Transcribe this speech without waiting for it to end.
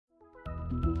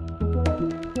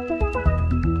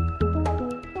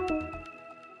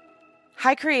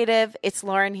Hi, Creative. It's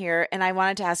Lauren here, and I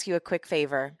wanted to ask you a quick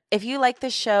favor. If you like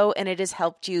this show and it has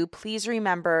helped you, please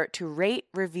remember to rate,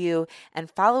 review, and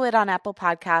follow it on Apple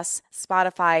Podcasts,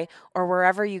 Spotify, or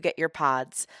wherever you get your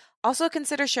pods. Also,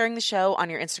 consider sharing the show on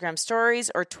your Instagram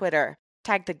stories or Twitter.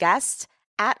 Tag the guest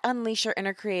at Unleash Your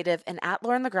Inner Creative and at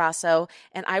Lauren LaGrasso,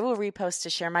 and I will repost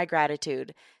to share my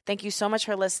gratitude. Thank you so much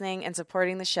for listening and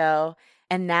supporting the show.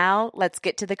 And now, let's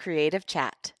get to the creative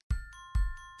chat.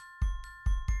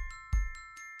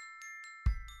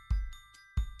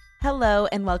 Hello,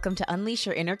 and welcome to Unleash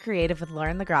Your Inner Creative with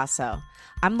Lauren LaGrasso.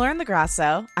 I'm Lauren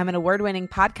LaGrasso. I'm an award-winning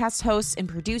podcast host and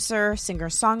producer,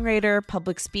 singer-songwriter,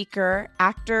 public speaker,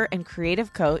 actor, and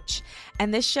creative coach.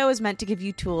 And this show is meant to give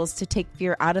you tools to take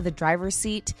fear out of the driver's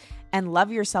seat and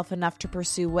love yourself enough to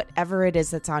pursue whatever it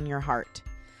is that's on your heart.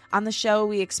 On the show,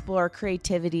 we explore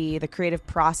creativity, the creative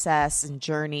process and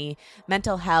journey,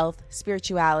 mental health,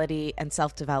 spirituality, and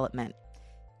self-development.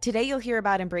 Today, you'll hear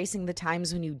about embracing the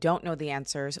times when you don't know the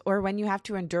answers or when you have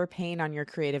to endure pain on your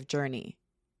creative journey.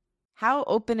 How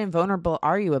open and vulnerable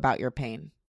are you about your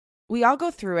pain? We all go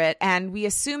through it, and we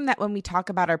assume that when we talk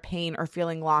about our pain or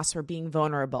feeling lost, we're being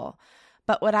vulnerable.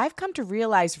 But what I've come to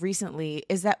realize recently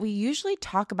is that we usually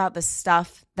talk about the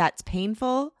stuff that's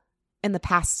painful in the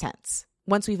past tense,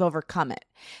 once we've overcome it.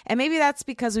 And maybe that's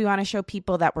because we want to show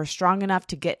people that we're strong enough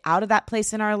to get out of that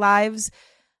place in our lives.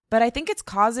 But I think it's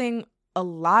causing a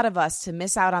lot of us to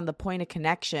miss out on the point of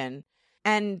connection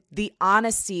and the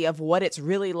honesty of what it's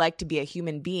really like to be a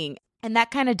human being. And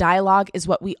that kind of dialogue is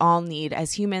what we all need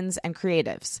as humans and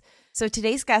creatives. So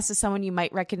today's guest is someone you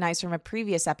might recognize from a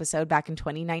previous episode back in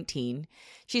 2019.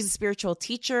 She's a spiritual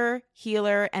teacher,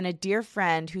 healer, and a dear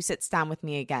friend who sits down with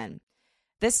me again.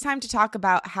 This time to talk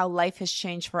about how life has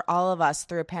changed for all of us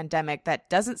through a pandemic that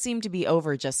doesn't seem to be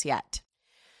over just yet.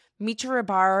 Mitra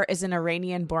Rahbar is an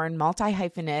Iranian-born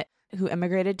multi-hyphenate who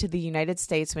immigrated to the United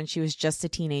States when she was just a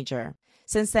teenager.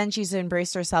 Since then, she's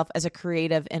embraced herself as a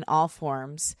creative in all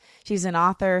forms. She's an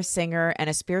author, singer, and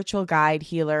a spiritual guide,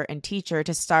 healer, and teacher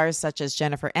to stars such as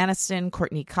Jennifer Aniston,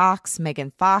 Courtney Cox,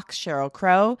 Megan Fox, Sheryl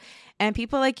Crow, and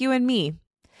people like you and me.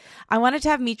 I wanted to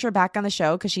have Mitra back on the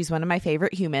show because she's one of my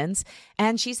favorite humans,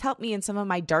 and she's helped me in some of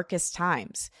my darkest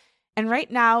times. And right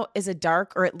now is a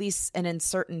dark, or at least an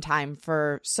uncertain time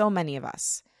for so many of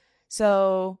us.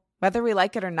 So whether we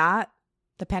like it or not,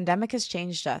 the pandemic has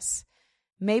changed us.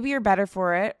 Maybe you're better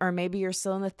for it, or maybe you're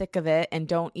still in the thick of it and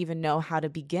don't even know how to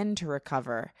begin to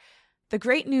recover. The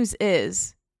great news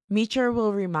is, Mitra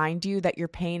will remind you that your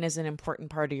pain is an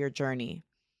important part of your journey.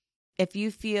 If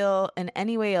you feel in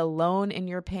any way alone in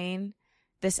your pain,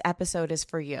 this episode is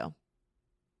for you.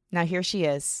 Now here she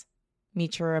is,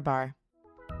 Mitra Rahbar.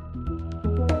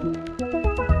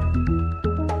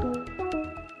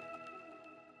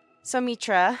 So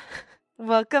Mitra,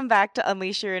 welcome back to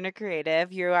Unleash Your Inner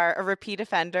Creative. You are a repeat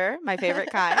offender, my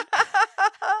favorite kind.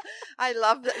 I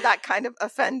love that kind of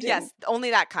offending. Yes,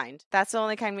 only that kind. That's the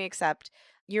only kind we accept.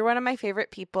 You're one of my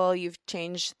favorite people. You've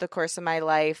changed the course of my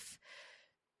life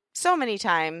so many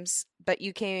times, but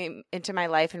you came into my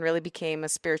life and really became a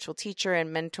spiritual teacher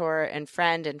and mentor and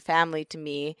friend and family to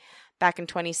me back in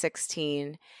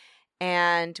 2016.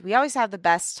 And we always have the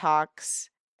best talks.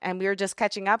 And we were just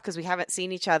catching up because we haven't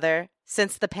seen each other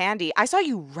since the pandy. I saw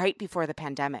you right before the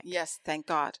pandemic. Yes, thank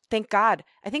God. Thank God.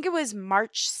 I think it was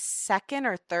March 2nd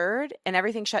or 3rd, and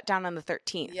everything shut down on the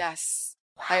 13th. Yes.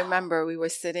 Wow. I remember we were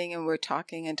sitting and we're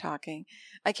talking and talking.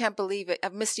 I can't believe it.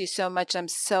 I've missed you so much. I'm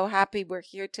so happy we're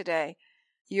here today.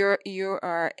 You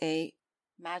are a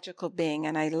magical being,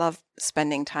 and I love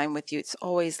spending time with you. It's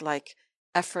always like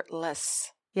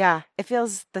effortless. Yeah, it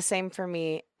feels the same for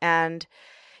me. And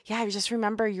yeah, I just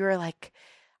remember you were like,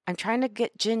 I'm trying to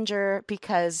get ginger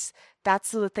because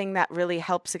that's the thing that really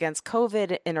helps against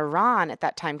COVID in Iran at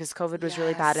that time, because COVID was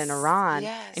really bad in Iran.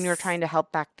 Yes. And you were trying to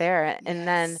help back there. And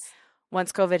then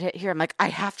once COVID hit here, I'm like, I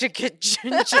have to get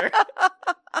ginger.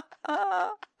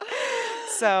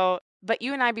 But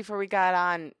you and I, before we got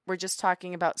on, were just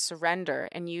talking about surrender.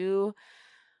 And you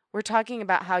were talking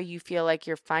about how you feel like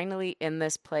you're finally in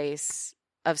this place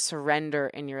of surrender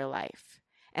in your life.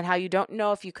 And how you don't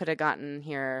know if you could have gotten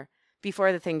here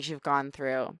before the things you've gone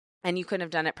through. And you couldn't have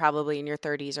done it probably in your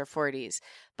 30s or 40s.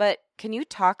 But can you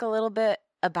talk a little bit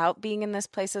about being in this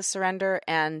place of surrender?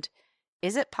 And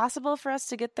is it possible for us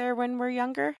to get there when we're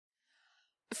younger?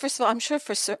 First of all, I'm sure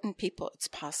for certain people it's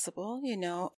possible. You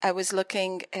know, I was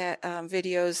looking at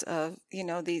videos of,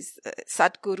 these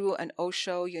Sadhguru and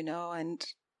Osho, and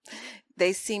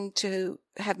they seem to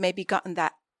have maybe gotten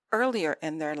that earlier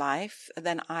in their life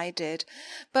than I did.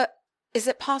 But Is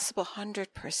it possible?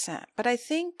 100%. But I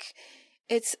think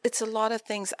it's a lot of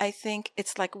things. I think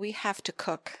it's like we have to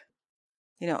cook.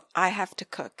 I have to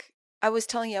cook. I was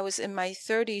telling you, I was in my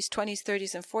 30s, 20s,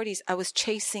 30s, and 40s. I was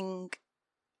chasing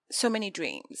so many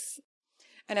dreams.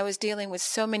 And I was dealing with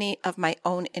so many of my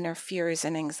own inner fears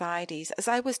and anxieties. As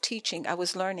I was teaching, I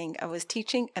was learning, I was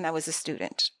teaching, and I was a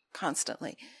student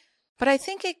constantly. But I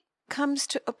think it comes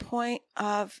to a point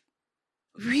of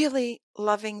really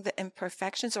loving the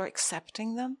imperfections or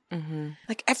accepting them. Mm-hmm.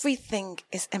 Like everything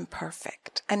is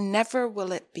imperfect and never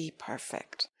will it be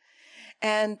perfect.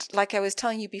 And like I was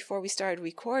telling you before we started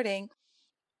recording,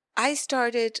 I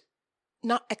started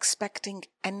not expecting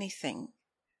anything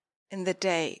in the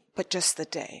day, but just the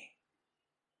day.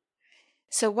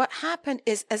 So what happened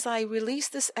is, as I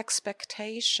released this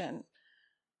expectation,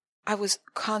 I was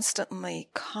constantly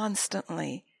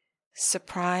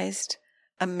surprised,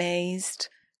 amazed,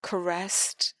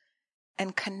 caressed,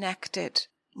 and connected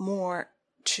more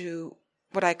to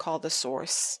what I call the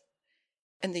source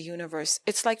in the universe.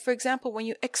 It's like, for example, when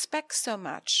you expect so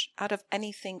much out of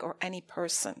anything or any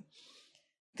person,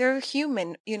 they're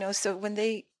human, so when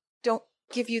they don't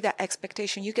give you that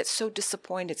expectation, you get so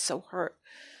disappointed, so hurt.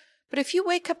 But if you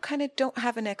wake up kind of don't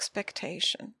have an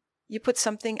expectation, you put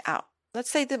something out. Let's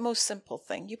say the most simple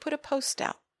thing. You put a post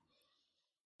out.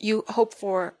 You hope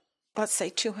for, let's say,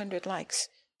 200 likes.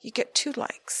 You get 2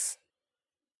 likes.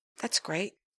 That's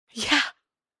great. Yeah,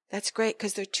 that's great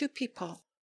because there are 2 people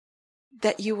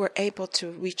that you were able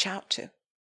to reach out to,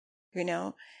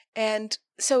 And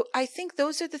so I think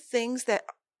those are the things that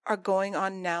are going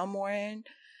on now more in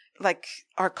like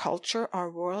our culture, our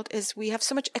world, is we have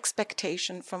so much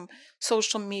expectation from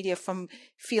social media, from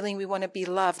feeling we want to be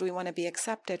loved, we want to be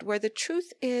accepted, where the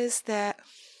truth is that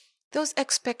those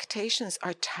expectations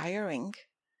are tiring.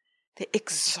 They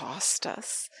exhaust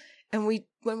us. And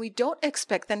when we don't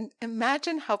expect, then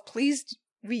imagine how pleased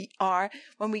we are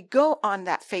when we go on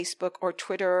that Facebook or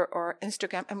Twitter or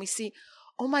Instagram and we see,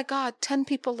 oh my God, 10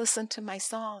 people listened to my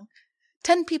song.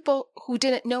 10 people who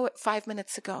didn't know it 5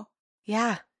 minutes ago.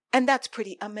 Yeah. And that's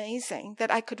pretty amazing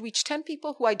that I could reach 10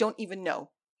 people who I don't even know.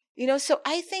 So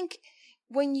I think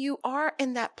when you are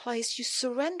in that place, you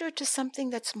surrender to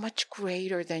something that's much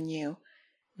greater than you.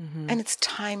 Mm-hmm. And it's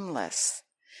timeless.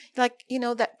 Like,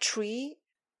 that tree,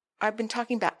 I've been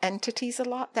talking about entities a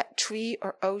lot, that tree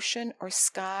or ocean or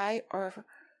sky or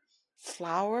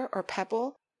flower or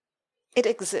pebble, it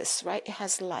exists, right? It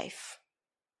has life.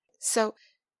 So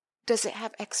does it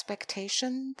have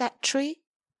expectation, that tree?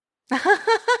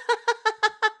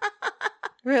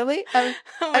 Really?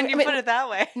 When you put it that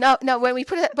way. No, when we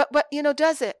put it, but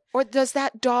does it? Or does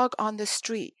that dog on the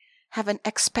street have an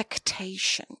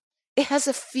expectation? It has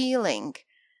a feeling,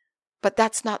 but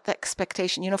that's not the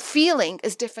expectation. Feeling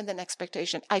is different than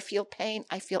expectation. I feel pain,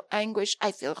 I feel anguish,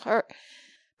 I feel hurt.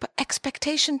 But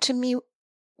expectation to me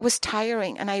was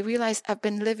tiring, and I realized I've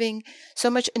been living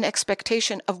so much in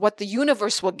expectation of what the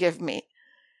universe will give me.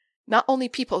 Not only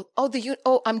people,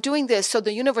 I'm doing this, so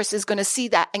the universe is going to see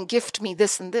that and gift me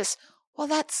this and this. Well,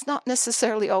 that's not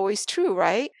necessarily always true,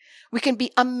 right? We can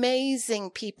be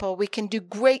amazing people. We can do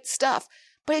great stuff,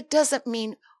 but it doesn't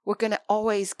mean we're going to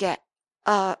always get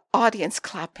an audience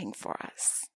clapping for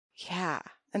us. Yeah.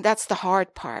 And that's the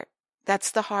hard part.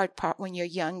 That's the hard part when you're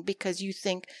young, because you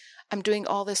think, I'm doing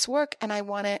all this work and I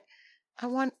want,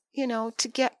 to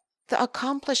get the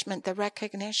accomplishment, the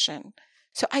recognition.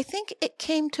 So I think it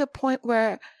came to a point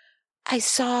where I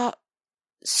saw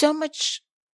so much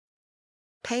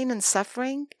pain and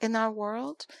suffering in our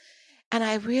world. And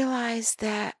I realized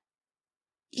that,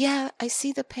 yeah, I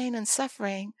see the pain and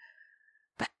suffering,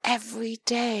 but every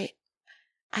day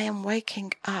I am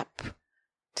waking up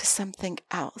to something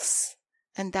else.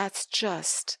 And that's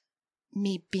just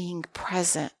me being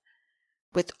present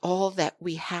with all that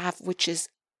we have, which is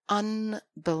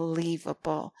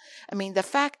unbelievable. I mean, the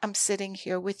fact I'm sitting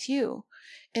here with you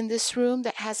in this room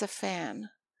that has a fan,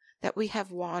 that we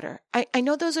have water. I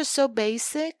know those are so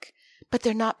basic, but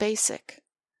they're not basic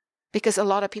because a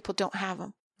lot of people don't have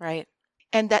them. Right.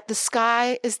 And that the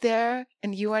sky is there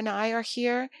and you and I are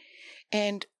here.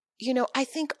 And, I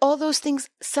think all those things,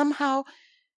 somehow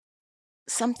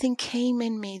something came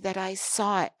in me that I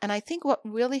saw it. And I think what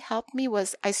really helped me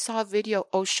was I saw a video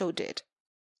Osho did.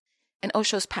 And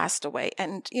Osho's passed away.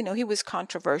 And, he was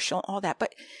controversial, all that.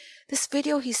 But this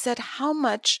video, he said how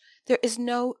much there is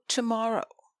no tomorrow.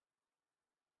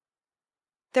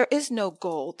 There is no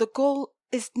goal. The goal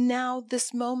is now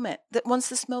this moment. That once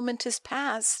this moment is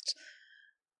past,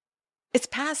 it's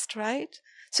past, right?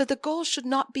 So the goal should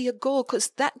not be a goal,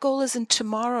 because that goal is in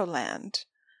Tomorrowland.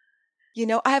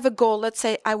 I have a goal. Let's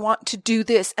say I want to do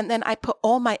this, and then I put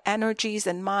all my energies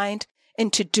and mind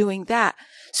into doing that.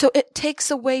 So it takes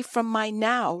away from my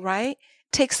now, right?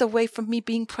 Takes away from me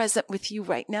being present with you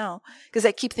right now. Because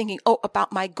I keep thinking,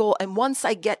 about my goal. And once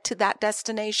I get to that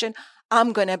destination,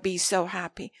 I'm going to be so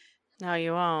happy. No,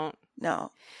 you won't.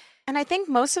 No. And I think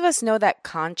most of us know that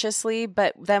consciously,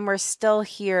 but then we're still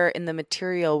here in the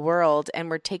material world and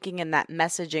we're taking in that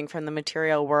messaging from the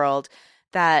material world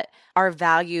that our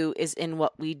value is in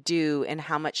what we do and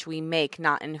how much we make,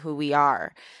 not in who we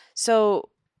are. So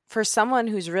for someone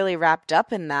who's really wrapped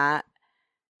up in that,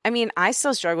 I mean, I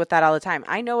still struggle with that all the time.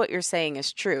 I know what you're saying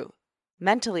is true.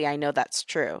 Mentally, I know that's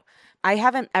true. I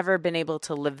haven't ever been able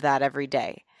to live that every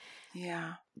day.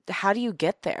 Yeah. How do you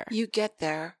get there? You get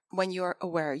there when you're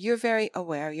aware. You're very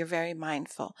aware. You're very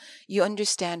mindful. You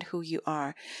understand who you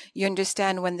are. You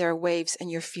understand when there are waves and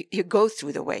you go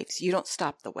through the waves. You don't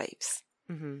stop the waves.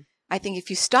 Mm-hmm. I think if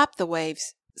you stop the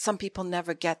waves, some people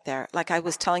never get there. Like I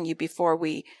was telling you before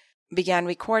we began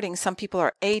recording, some people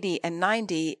are 80 and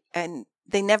 90 and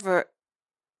they never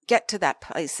get to that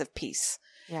place of peace.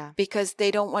 Yeah. Because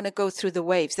they don't want to go through the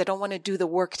waves. They don't want to do the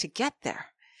work to get there.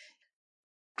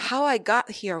 How I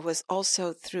got here was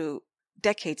also through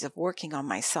decades of working on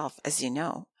myself, as you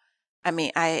know. I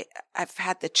mean, I've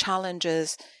had the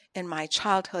challenges in my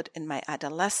childhood, in my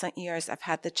adolescent years. I've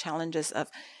had the challenges of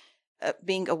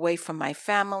being away from my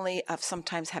family, of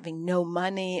sometimes having no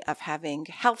money, of having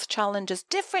health challenges,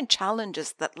 different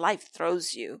challenges that life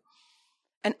throws you.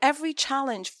 And every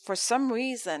challenge, for some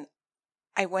reason,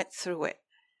 I went through it.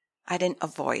 I didn't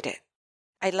avoid it.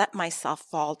 I let myself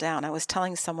fall down. I was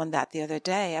telling someone that the other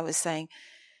day. I was saying,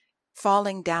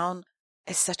 falling down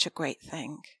is such a great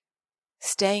thing.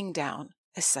 Staying down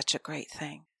is such a great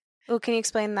thing. Oh, can you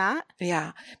explain that?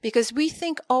 Yeah, because we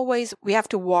think always we have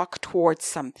to walk towards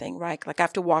something, right? Like I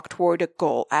have to walk toward a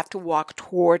goal. I have to walk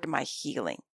toward my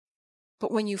healing.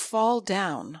 But when you fall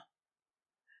down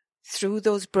through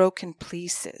those broken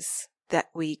pieces that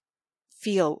we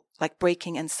feel like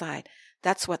breaking inside,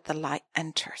 that's what the light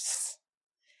enters.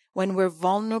 When we're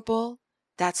vulnerable,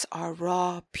 that's our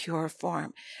raw, pure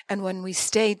form. And when we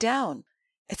stay down,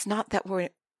 it's not that we're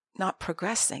not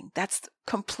progressing. That's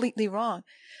completely wrong.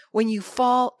 When you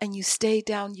fall and you stay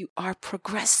down, you are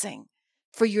progressing.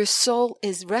 For your soul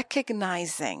is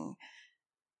recognizing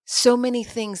so many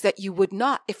things that you would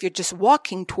not if you're just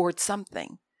walking towards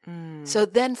something. So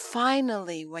then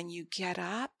finally, when you get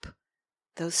up,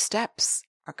 those steps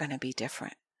are going to be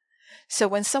different. So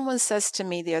when someone says to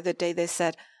me the other day, they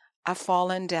said, I've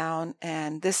fallen down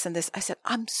and this, I said,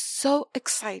 I'm so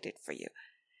excited for you.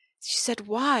 She said,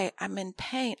 why? I'm in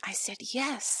pain. I said,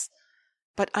 yes,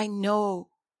 but I know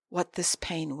what this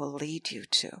pain will lead you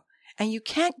to. And you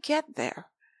can't get there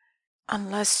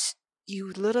unless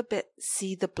you little bit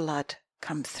see the blood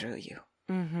come through you.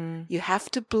 Mm-hmm. You have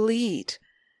to bleed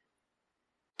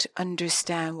to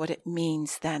understand what it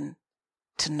means then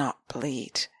to not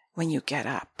bleed when you get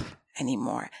up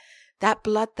anymore. That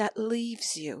blood that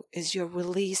leaves you is your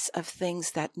release of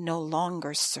things that no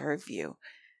longer serve you,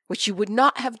 which you would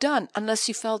not have done unless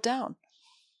you fell down.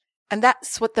 And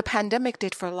that's what the pandemic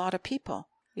did for a lot of people.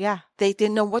 Yeah. They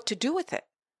didn't know what to do with it.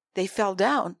 They fell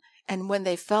down. And when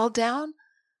they fell down,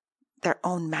 their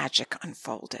own magic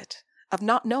unfolded of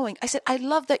not knowing. I said, I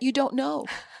love that you don't know.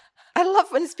 I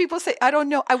love when people say, I don't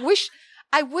know. I wish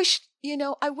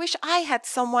I had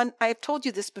someone, I've told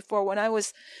you this before, when I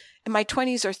was in my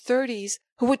 20s or 30s,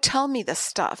 who would tell me this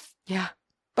stuff. Yeah.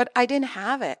 But I didn't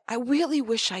have it. I really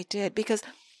wish I did, because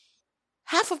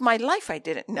half of my life I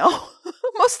didn't know.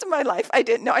 Most of my life I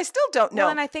didn't know. I still don't know.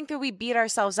 Well, and I think that we beat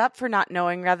ourselves up for not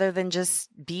knowing rather than just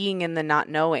being in the not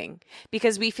knowing,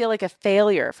 because we feel like a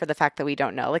failure for the fact that we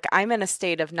don't know. Like I'm in a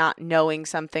state of not knowing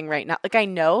something right now. Like I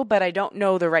know, but I don't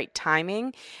know the right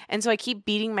timing. And so I keep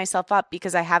beating myself up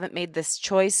because I haven't made this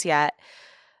choice yet.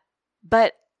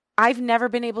 But I've never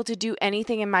been able to do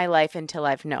anything in my life until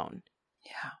I've known.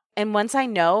 Yeah. And once I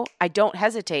know, I don't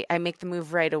hesitate. I make the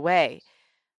move right away.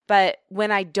 But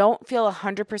when I don't feel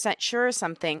 100% sure of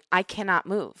something, I cannot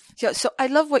move. Yeah, so I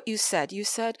love what you said. You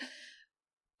said,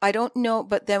 I don't know,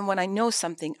 but then when I know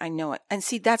something, I know it. And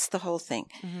see, that's the whole thing.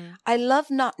 Mm-hmm. I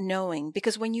love not knowing,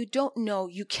 because when you don't know,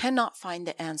 you cannot find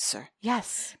the answer.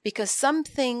 Yes. Because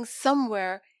something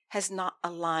somewhere has not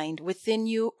aligned within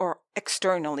you or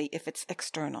externally, if it's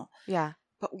external. Yeah.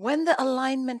 But when the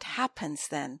alignment happens,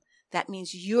 then that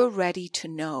means you're ready to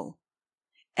know.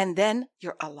 And then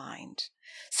you're aligned.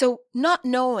 So not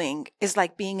knowing is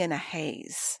like being in a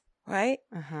haze, right?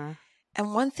 Uh-huh.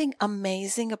 And one thing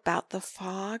amazing about the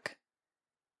fog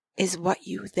is what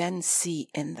you then see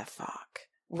in the fog.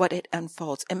 what it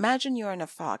unfolds. Imagine you're in a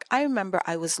fog. I remember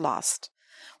I was lost.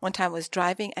 One time I was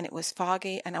driving and it was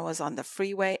foggy and I was on the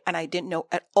freeway and I didn't know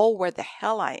at all where the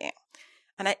hell I am.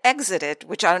 And I exited,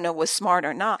 which I don't know was smart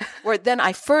or not, where then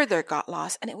I further got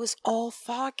lost and it was all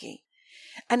foggy.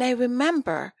 And I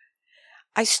remember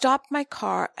I stopped my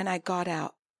car and I got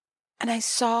out and I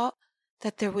saw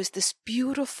that there was this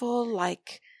beautiful,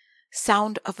 like,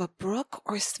 sound of a brook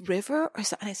or river or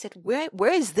something. And I said,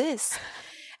 where is this?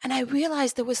 And I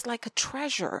realized there was like a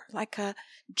treasure, like a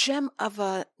gem of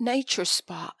a nature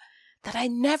spot that I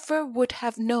never would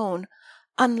have known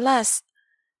unless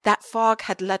that fog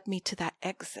had led me to that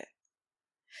exit.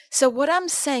 So what I'm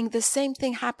saying, the same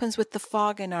thing happens with the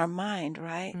fog in our mind,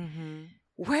 right? Mm-hmm.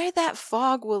 Where that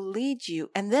fog will lead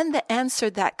you, and then the answer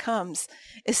that comes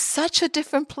is such a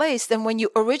different place than when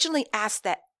you originally asked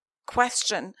that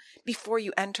question before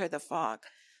you enter the fog.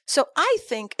 So I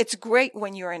think it's great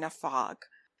when you're in a fog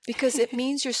because it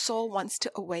means your soul wants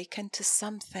to awaken to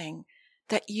something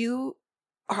that you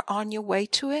are on your way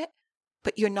to it,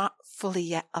 but you're not fully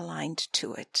yet aligned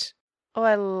to it. Oh,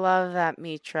 I love that,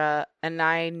 Mitra. And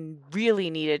I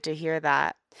really needed to hear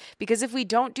that. Because if we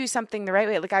don't do something the right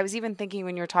way, like I was even thinking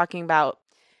when you were talking about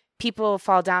people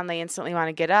fall down, they instantly want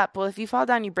to get up. Well, if you fall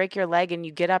down, you break your leg and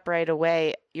you get up right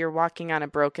away, you're walking on a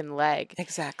broken leg.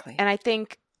 Exactly. And I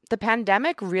think the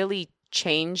pandemic really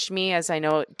changed me, as I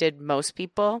know it did most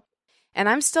people. And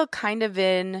I'm still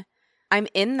I'm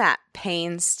in that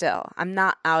pain still. I'm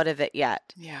not out of it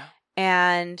yet. Yeah.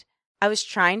 And I was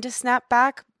trying to snap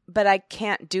back, but I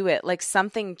can't do it. Like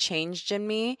something changed in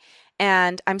me.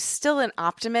 And I'm still an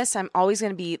optimist. I'm always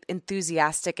going to be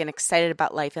enthusiastic and excited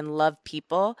about life and love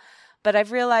people. But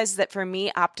I've realized that for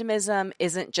me, optimism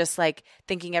isn't just like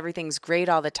thinking everything's great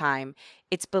all the time.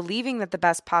 It's believing that the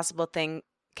best possible thing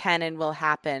can and will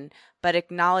happen, but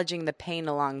acknowledging the pain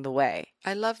along the way.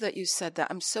 I love that you said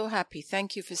that. I'm so happy.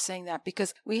 Thank you for saying that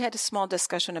because we had a small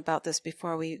discussion about this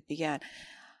before we began.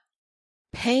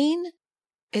 Pain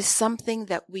is something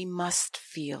that we must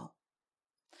feel.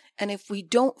 And if we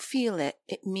don't feel it,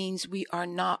 it means we are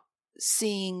not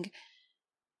seeing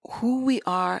who we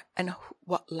are and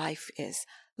what life is.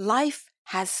 Life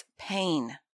has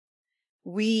pain.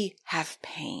 We have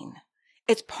pain.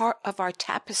 It's part of our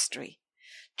tapestry.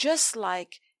 Just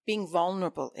like being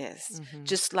vulnerable is,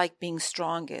 just like being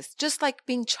strong is, just like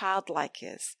being childlike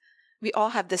is. We all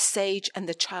have the sage and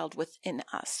the child within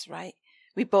us, right?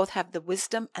 We both have the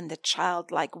wisdom and the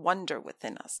childlike wonder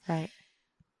within us. Right.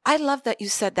 I love that you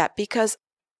said that because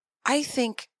I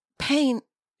think pain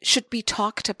should be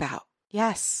talked about.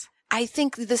 Yes. I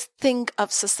think this thing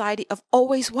of society of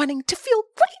always wanting to feel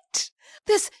great,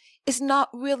 this is not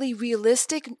really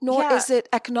realistic, nor is it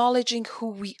acknowledging who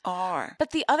we are. But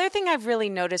the other thing I've really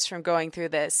noticed from going through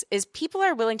this is people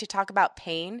are willing to talk about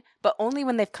pain, but only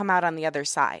when they've come out on the other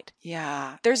side.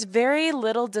 Yeah. There's very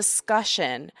little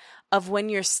discussion of when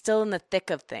you're still in the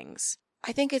thick of things.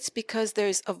 I think it's because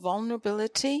there's a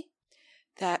vulnerability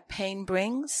that pain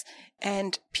brings,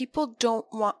 and people don't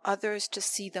want others to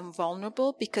see them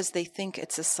vulnerable because they think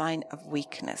it's a sign of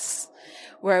weakness,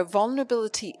 where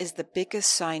vulnerability is the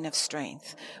biggest sign of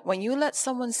strength. When you let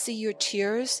someone see your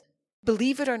tears,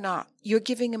 believe it or not, you're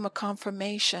giving them a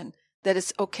confirmation that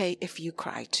it's okay if you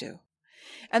cry too.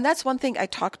 And that's one thing I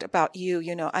talked about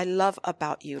I love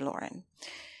about you, Lauren.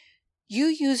 You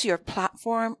use your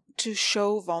platform to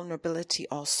show vulnerability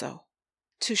also,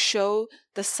 to show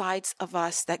the sides of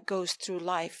us that goes through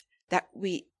life that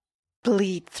we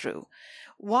bleed through.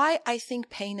 Why I think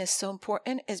pain is so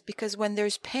important is because when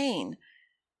there's pain,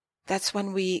 that's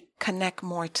when we connect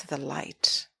more to the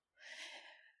light.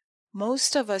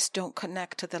 Most of us don't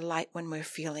connect to the light when we're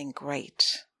feeling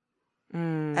great.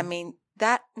 I mean,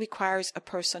 that requires a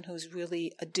person who's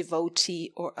really a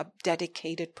devotee or a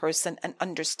dedicated person and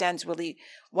understands really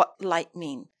what light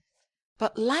means.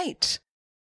 But light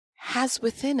has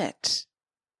within it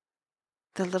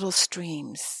the little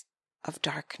streams of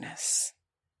darkness.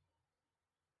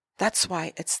 That's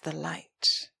why it's the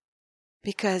light.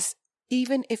 Because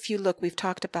even if you look, we've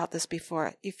talked about this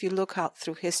before, if you look out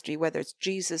through history, whether it's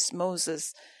Jesus,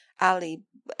 Moses, Ali,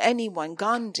 anyone,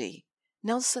 Gandhi,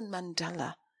 Nelson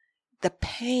Mandela, the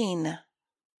pain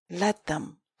led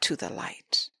them to the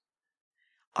light.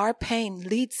 Our pain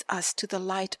leads us to the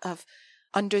light of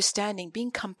understanding,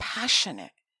 being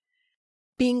compassionate,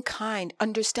 being kind,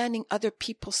 understanding other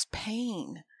people's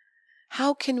pain.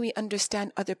 How can we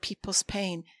understand other people's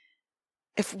pain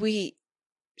if we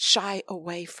shy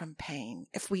away from pain,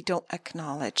 if we don't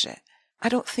acknowledge it? I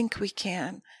don't think we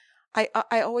can. I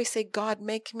always say, God,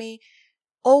 make me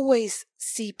always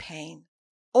see pain,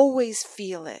 always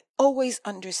feel it, always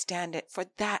understand it, for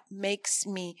that makes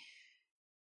me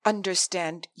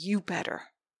understand you better.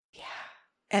 Yeah.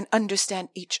 And understand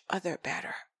each other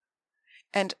better.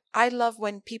 And I love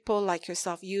when people like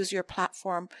yourself use your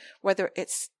platform, whether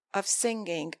it's of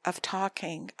singing, of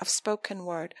talking, of spoken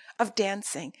word, of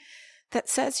dancing, that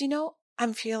says,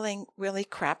 I'm feeling really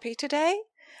crappy today.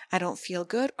 I don't feel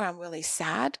good, or I'm really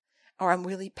sad, or I'm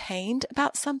really pained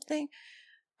about something.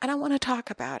 And I want to talk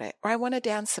about it, or I want to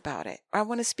dance about it, or I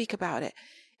want to speak about it.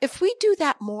 If we do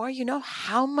that more, you know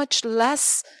how much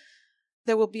less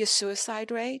there will be a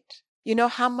suicide rate? You know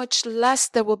how much less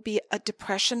there will be a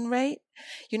depression rate?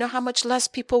 You know how much less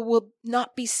people will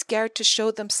not be scared to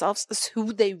show themselves as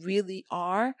who they really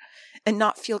are and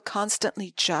not feel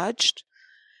constantly judged?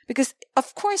 Because,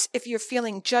 of course, if you're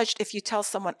feeling judged, if you tell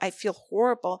someone, I feel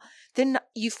horrible, then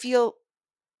you feel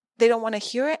they don't want to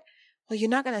hear it. Well, you're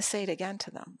not going to say it again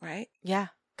to them, right? Yeah,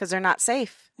 because they're not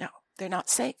safe. No, they're not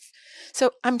safe.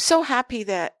 So I'm so happy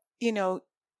that,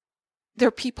 there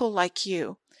are people like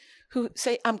you who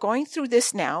say, I'm going through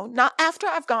this now, not after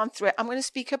I've gone through it. I'm going to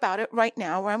speak about it right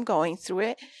now where I'm going through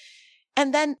it.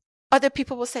 And then other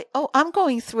people will say, oh, I'm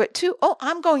going through it too. Oh,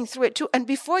 I'm going through it too. And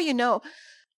before you know,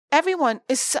 everyone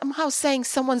is somehow saying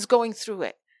someone's going through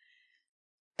it.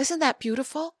 Isn't that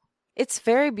beautiful? It's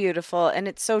very beautiful, and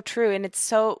it's so true. And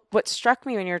what struck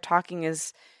me when you were talking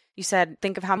is you said,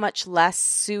 think of how much less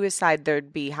suicide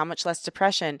there'd be, how much less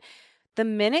depression. The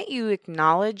minute you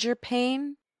acknowledge your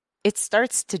pain, it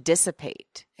starts to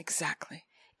dissipate. Exactly.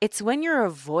 It's when you're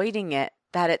avoiding it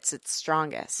that it's its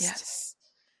strongest. Yes.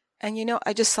 And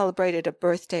I just celebrated a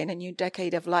birthday and a new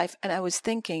decade of life. And I was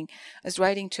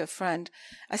writing to a friend,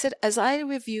 I said, as I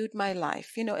reviewed my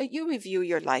life, you review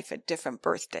your life at different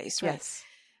birthdays, right? Yes.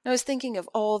 And I was thinking of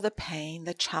all the pain,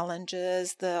 the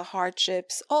challenges, the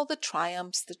hardships, all the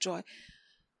triumphs, the joy.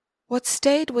 What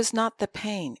stayed was not the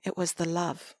pain, it was the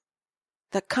love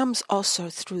that comes also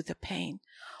through the pain.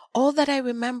 All that I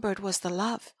remembered was the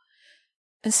love.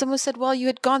 And someone said, well, you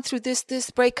had gone through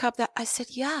this breakup, that. I said,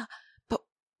 yeah, but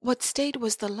what stayed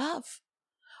was the love.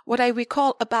 What I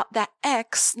recall about that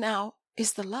ex now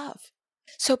is the love.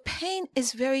 So pain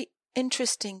is very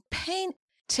interesting. Pain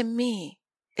to me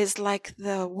is like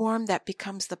the worm that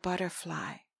becomes the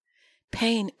butterfly.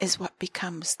 Pain is what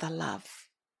becomes the love.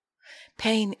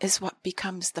 Pain is what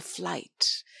becomes the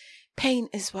flight. Pain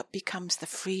is what becomes the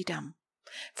freedom.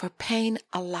 For pain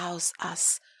allows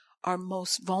us our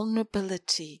most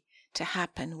vulnerability to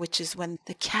happen, which is when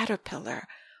the caterpillar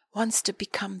wants to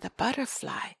become the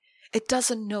butterfly. It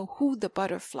doesn't know who the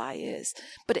butterfly is,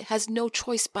 but it has no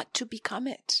choice but to become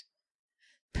it.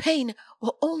 Pain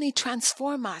will only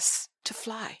transform us to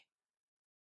fly.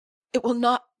 It will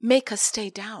not make us stay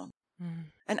down.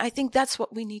 And I think that's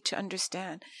what we need to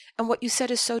understand. And what you said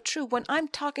is so true. When I'm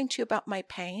talking to you about my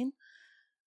pain,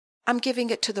 I'm giving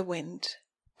it to the wind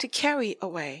to carry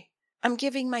away. I'm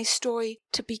giving my story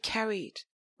to be carried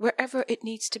wherever it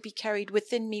needs to be carried,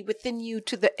 within me, within you,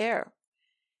 to the air.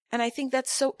 And I think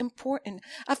that's so important.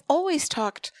 I've always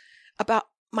talked about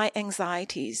my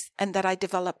anxieties, and that I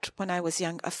developed when I was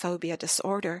young, a phobia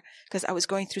disorder, because I was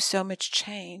going through so much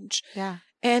change. Yeah.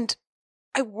 And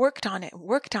I worked on it,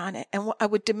 and I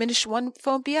would diminish one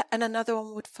phobia and another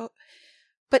one would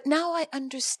but now I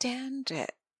understand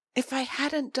it. If I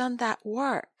hadn't done that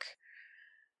work,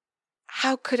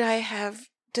 how could I have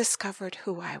discovered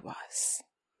who I was?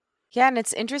 Yeah, and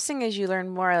it's interesting as you learn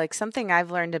more, like something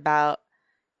I've learned about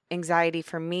anxiety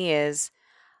for me is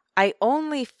I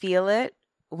only feel it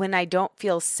when I don't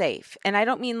feel safe. And I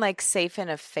don't mean like safe in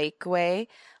a fake way.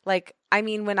 Like, I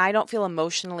mean, when I don't feel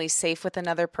emotionally safe with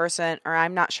another person, or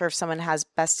I'm not sure if someone has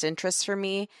best interests for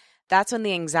me, that's when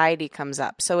the anxiety comes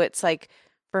up. So it's like,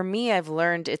 for me, I've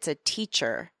learned it's a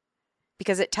teacher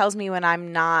because it tells me when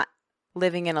I'm not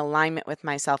living in alignment with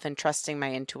myself and trusting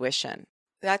my intuition.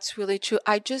 That's really true.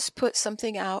 I just put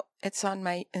something out. It's on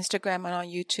my Instagram and on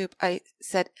YouTube. I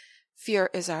said, fear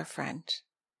is our friend.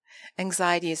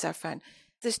 Anxiety is our friend.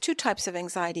 There's two types of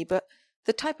anxiety, but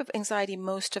the type of anxiety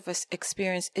most of us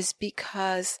experience is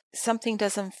because something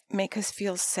doesn't make us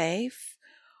feel safe,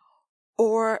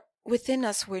 or within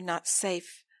us we're not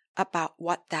safe about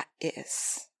what that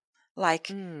is.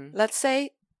 Like, let's say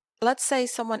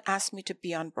someone asked me to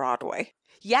be on Broadway.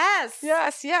 Yes. We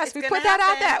put that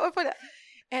out there.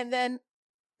 And then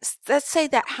let's say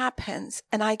that happens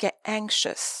and I get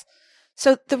anxious.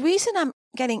 So the reason I'm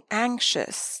getting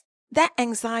anxious, that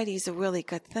anxiety is a really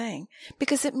good thing,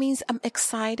 because it means I'm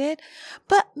excited,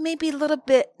 but maybe a little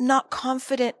bit not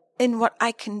confident in what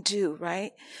I can do,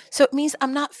 right? So it means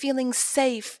I'm not feeling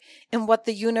safe in what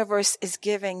the universe is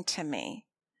giving to me.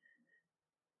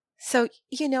 So,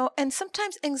 and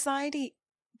sometimes anxiety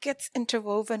gets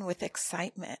interwoven with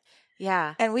excitement.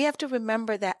 Yeah. And we have to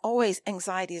remember that always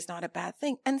anxiety is not a bad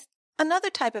thing. And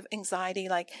another type of anxiety,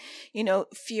 like,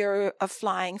 fear of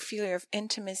flying, fear of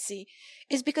intimacy,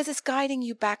 is because it's guiding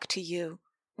you back to you.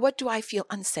 What do I feel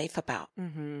unsafe about?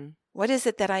 Mm-hmm. What is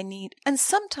it that I need? And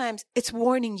sometimes it's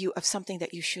warning you of something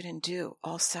that you shouldn't do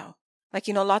also. Like,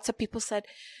 lots of people said,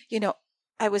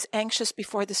 I was anxious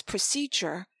before this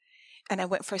procedure and I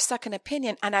went for a second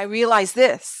opinion and I realized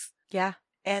this. Yeah.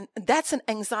 And that's an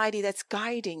anxiety that's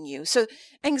guiding you. So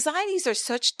anxieties are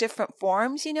such different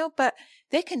forms, but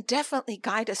they can definitely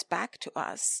guide us back to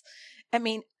us. I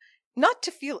mean, not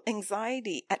to feel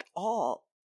anxiety at all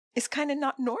is kind of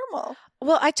not normal.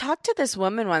 Well, I talked to this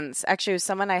woman once, actually, it was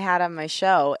someone I had on my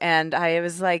show, and I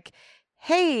was like,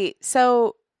 hey,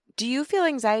 so do you feel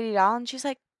anxiety at all? And she's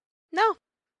like, no.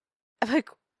 I'm like,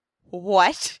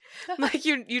 what? I'm like,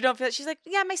 you don't feel it? She's like,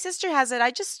 yeah, my sister has it.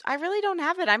 I really don't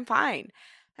have it. I'm fine.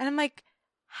 And I'm like,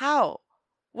 how?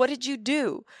 What did you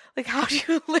do? Like, how do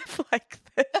you live like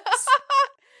this?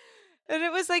 And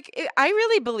it was like, I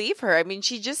really believe her. I mean,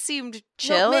 she just seemed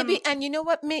chill. No, maybe, and you know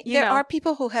what? There are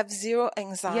people who have zero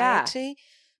anxiety. Yeah.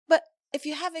 But if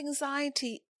you have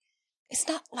anxiety, it's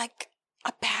not like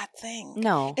a bad thing.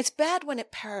 No. It's bad when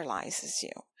it paralyzes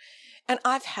you. And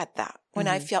I've had that when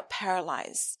I felt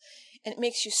paralyzed. And it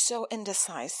makes you so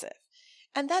indecisive.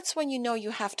 And that's when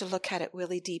you have to look at it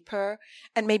really deeper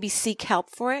and maybe seek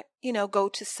help for it, go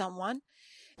to someone.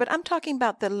 But I'm talking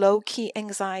about the low-key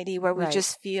anxiety where we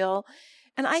just feel.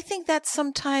 And I think that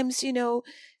sometimes,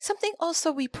 something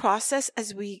also we process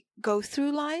as we go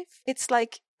through life. It's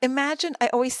like, imagine, I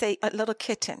always say, a little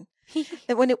kitten.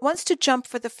 That when it wants to jump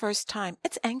for the first time,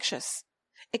 it's anxious.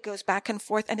 It goes back and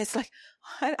forth and it's like,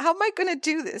 how am I going to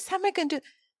do this? How am I going to do?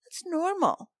 That's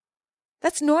normal.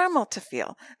 That's normal to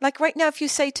feel. Like right now, if you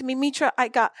say to me, Mitra, I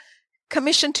got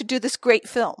commissioned to do this great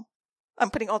film. I'm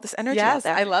putting all this energy out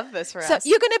there. I love this for us. So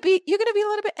you're gonna be a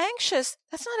little bit anxious.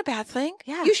 That's not a bad thing.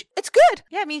 Yeah, it's good.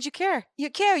 Yeah, it means you care.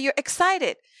 You care. You're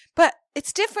excited. But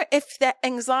it's different if that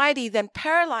anxiety then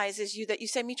paralyzes you. That you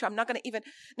say, Mitra, I'm not gonna even.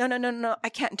 No. I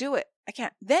can't do it. I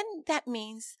can't. Then that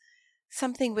means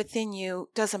something within you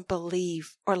doesn't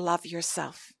believe or love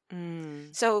yourself.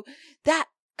 So that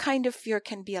kind of fear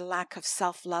can be a lack of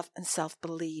self-love and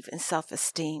self-belief and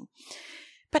self-esteem.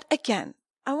 But again,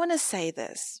 I want to say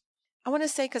this. I want to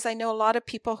say, because I know a lot of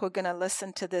people who are going to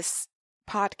listen to this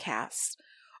podcast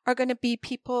are going to be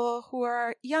people who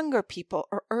are younger people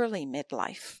or early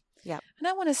midlife. Yeah. And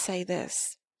I want to say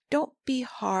this. Don't be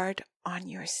hard on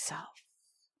yourself.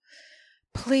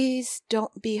 Please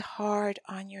don't be hard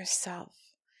on yourself.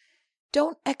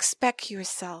 Don't expect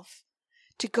yourself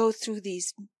to go through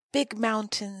these big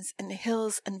mountains and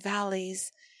hills and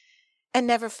valleys and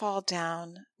never fall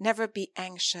down, never be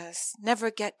anxious,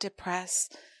 never get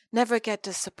depressed, never get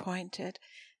disappointed.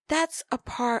 That's a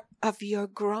part of your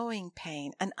growing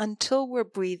pain. And until we're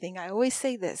breathing, I always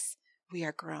say this, we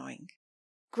are growing.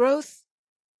 Growth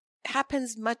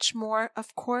happens much more,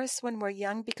 of course, when we're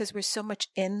young because we're so much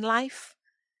in life.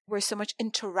 We're so much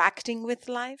interacting with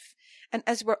life. And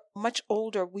as we're much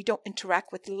older, we don't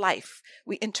interact with life.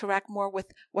 We interact more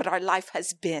with what our life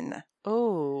has been.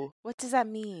 Oh, what does that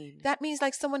mean? That means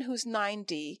like someone who's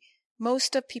 90,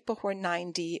 most of people who are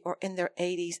 90 or in their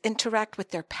 80s interact with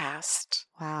their past.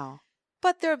 Wow.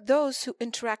 But there are those who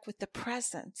interact with the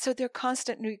present. So they're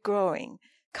constantly growing,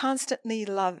 constantly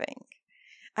loving.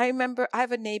 I remember I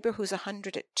have a neighbor who's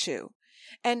 102.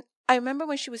 And I remember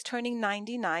when she was turning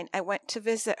 99, I went to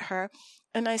visit her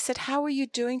and I said, how are you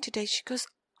doing today? She goes,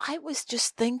 I was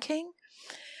just thinking.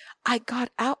 I got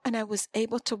out and I was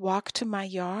able to walk to my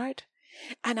yard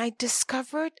and I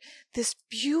discovered this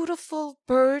beautiful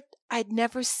bird I'd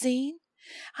never seen.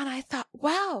 And I thought,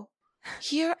 wow,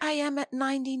 here I am at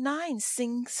 99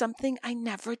 seeing something I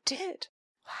never did.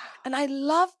 Wow. And I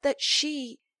love that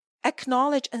she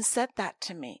acknowledged and said that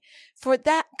to me. For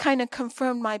that kind of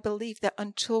confirmed my belief that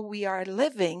until we are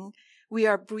living, we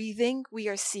are breathing, we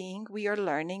are seeing, we are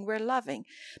learning, we're loving.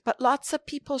 But lots of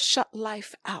people shut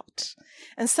life out.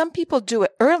 And some people do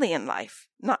it early in life,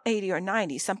 not 80 or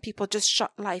 90. Some people just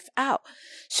shut life out.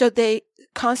 So they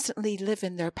constantly live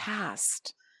in their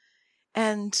past.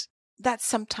 And that's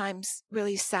sometimes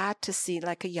really sad to see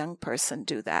like a young person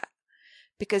do that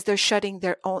because they're shutting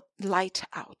their own light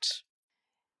out.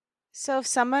 So if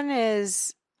someone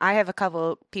I have a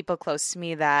couple people close to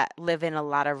me that live in a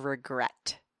lot of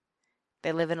regret.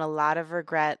 They live in a lot of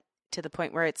regret to the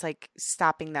point where it's like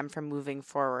stopping them from moving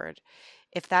forward.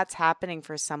 If that's happening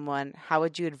for someone, how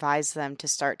would you advise them to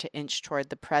start to inch toward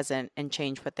the present and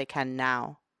change what they can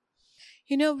now?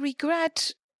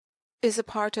 Regret is a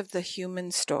part of the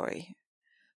human story.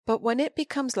 But when it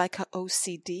becomes like a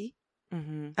OCD,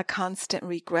 a constant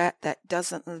regret that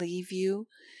doesn't leave you,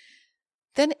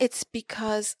 then it's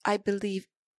because I believe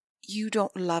you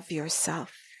don't love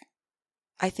yourself.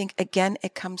 I think, again,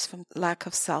 it comes from lack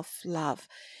of self-love.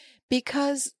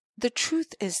 Because the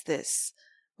truth is this: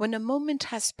 when a moment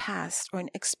has passed or an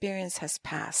experience has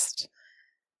passed,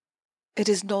 it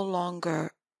is no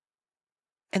longer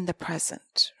in the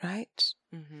present, right?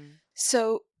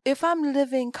 So if I'm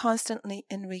living constantly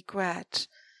in regret,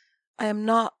 I am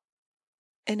not,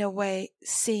 in a way,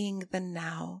 seeing the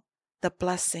now, the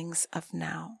blessings of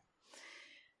now.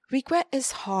 Regret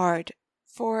is hard.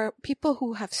 For people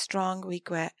who have strong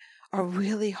regret are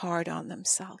really hard on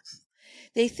themselves.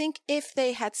 They think if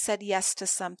they had said yes to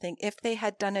something, if they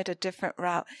had done it a different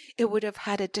route, it would have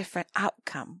had a different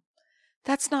outcome.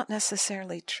 That's not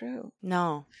necessarily true.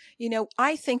 No.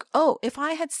 I think, if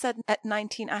I had said at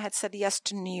 19, I had said yes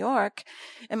to New York,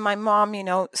 and my mom,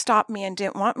 stopped me and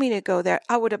didn't want me to go there,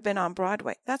 I would have been on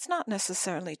Broadway. That's not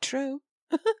necessarily true.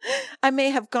 I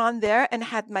may have gone there and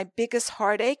had my biggest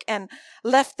heartache and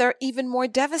left there even more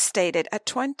devastated at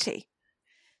 20.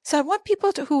 So I want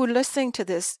people who are listening to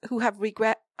this, who have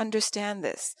regret, understand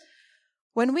this.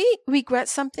 When we regret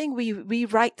something, we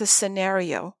rewrite the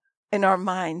scenario in our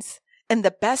minds and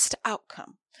the best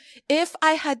outcome. If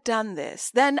I had done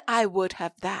this, then I would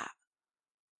have that.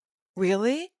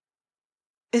 Really?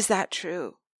 Is that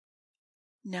true?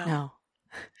 No.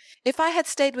 If I had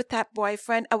stayed with that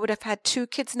boyfriend, I would have had 2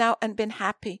 kids now and been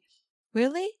happy.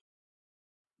 Really?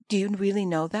 Do you really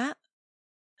know that?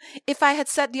 If I had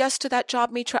said yes to that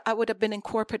job, Mitra, I would have been in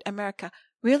corporate America.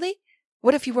 Really?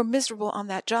 What if you were miserable on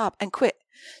that job and quit?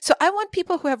 So I want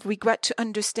people who have regret to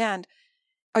understand,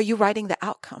 are you writing the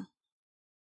outcome?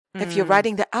 If you're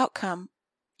writing the outcome,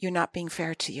 you're not being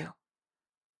fair to you.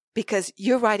 Because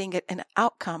you're writing it an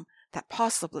outcome that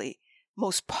possibly,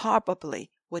 most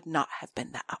probably, would not have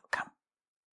been the outcome.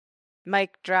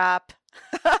 Mic drop.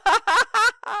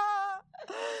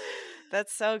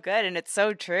 That's so good. And it's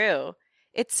so true.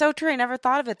 It's so true. I never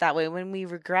thought of it that way. When we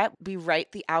regret, we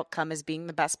write the outcome as being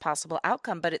the best possible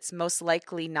outcome, but it's most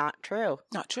likely not true.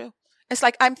 Not true. It's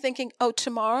like I'm thinking,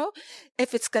 tomorrow,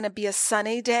 if it's going to be a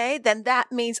sunny day, then that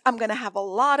means I'm going to have a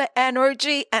lot of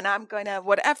energy and I'm going to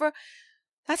whatever.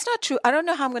 That's not true. I don't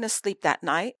know how I'm going to sleep that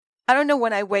night. I don't know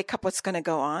when I wake up what's going to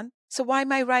go on. So why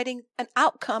am I writing an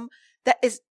outcome that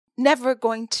is never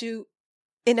going to,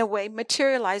 in a way,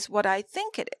 materialize what I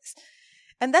think it is?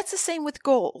 And that's the same with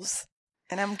goals.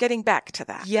 And I'm getting back to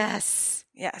that. Yes.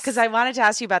 Because I wanted to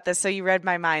ask you about this, so you read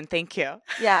my mind. Thank you.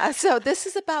 Yeah. So this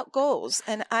is about goals.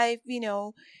 And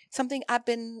something I've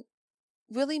been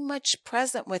really much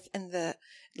present with in the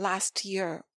last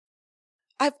year.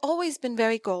 I've always been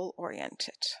very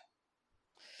goal-oriented.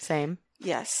 Same.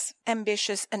 Yes.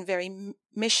 Ambitious and very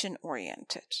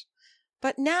mission-oriented.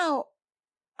 But now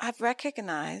I've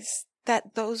recognized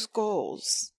that those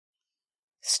goals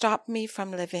stop me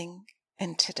from living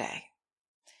in today.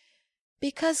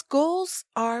 Because goals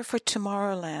are for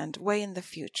Tomorrowland, way in the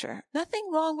future. Nothing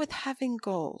wrong with having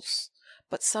goals,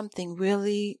 but something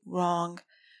really wrong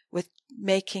with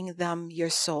making them your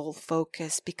sole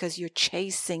focus, because you're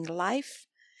chasing life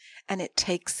and it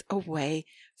takes away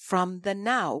from the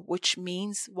now, which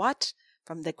means what?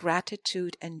 From the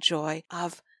gratitude and joy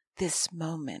of this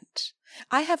moment.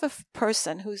 I have a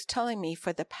person who's telling me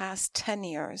for the past 10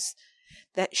 years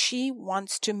that she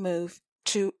wants to move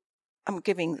to, I'm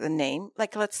giving the name,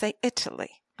 like let's say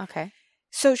Italy. Okay.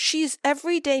 So she's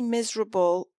every day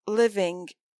miserable living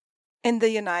in the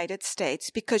United States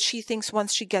because she thinks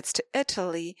once she gets to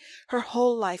Italy, her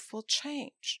whole life will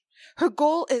change. Her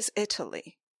goal is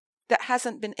Italy. That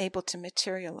hasn't been able to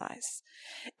materialize.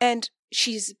 And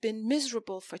she's been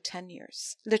miserable for 10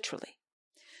 years, literally.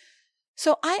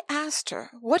 So I asked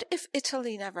her, what if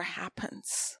Italy never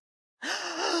happens?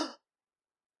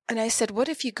 And I said, what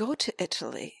if you go to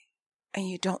Italy and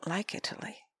you don't like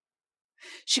Italy?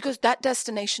 She goes, that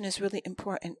destination is really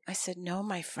important. I said, no,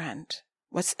 my friend.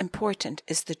 What's important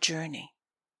is the journey.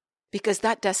 Because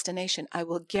that destination, I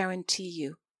will guarantee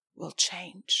you, will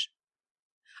change.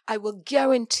 I will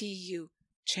guarantee you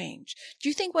change. Do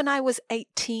you think when I was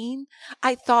 18,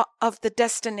 I thought of the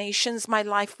destinations my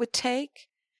life would take?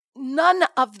 None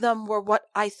of them were what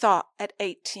I thought at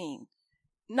 18.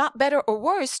 Not better or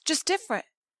worse, just different.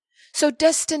 So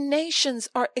destinations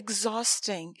are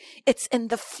exhausting. It's in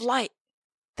the flight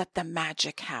that the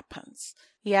magic happens.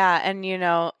 Yeah. And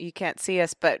you can't see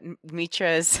us, but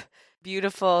Mitra's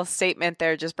beautiful statement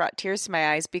there just brought tears to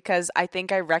my eyes, because I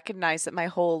think I recognize that my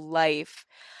whole life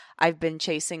I've been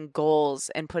chasing goals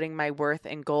and putting my worth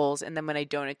in goals. And then when I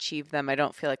don't achieve them, I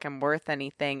don't feel like I'm worth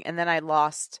anything. And then I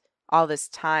lost all this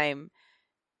time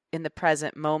in the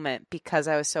present moment because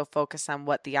I was so focused on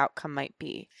what the outcome might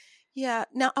be. Yeah.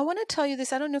 Now, I want to tell you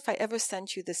this. I don't know if I ever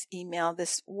sent you this email,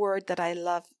 this word that I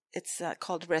love. It's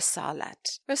called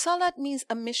Risalat. Risalat means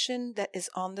a mission that is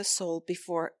on the soul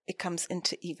before it comes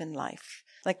into even life.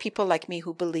 Like people like me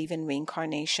who believe in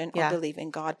reincarnation or believe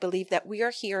in God, believe that we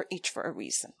are here each for a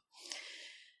reason.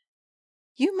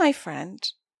 You, my friend,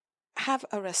 have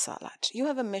a Risalat. You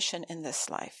have a mission in this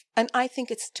life. And I think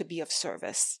it's to be of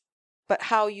service. But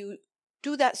how you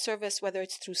do that service, whether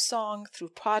it's through song, through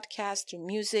podcast, through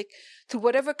music, through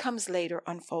whatever comes later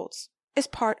unfolds, is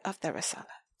part of the Risalat.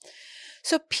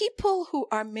 So people who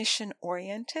are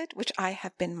mission-oriented, which I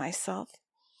have been myself,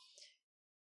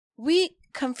 we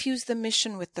confuse the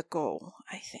mission with the goal,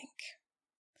 I think.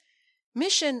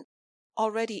 Mission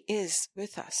already is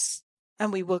with us,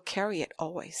 and we will carry it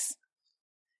always,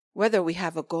 whether we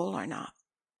have a goal or not.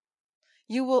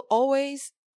 You will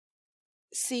always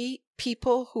see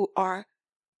people who are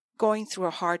going through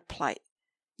a hard plight.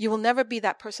 You will never be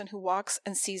that person who walks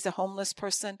and sees a homeless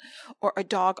person or a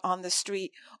dog on the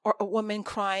street or a woman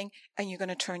crying and you're going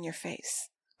to turn your face.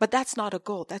 But that's not a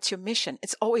goal. That's your mission.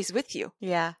 It's always with you.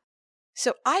 Yeah.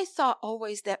 So I thought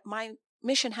always that my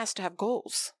mission has to have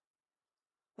goals.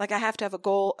 Like I have to have a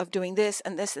goal of doing this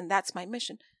and that's my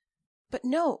mission. But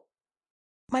no,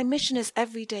 my mission is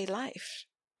everyday life.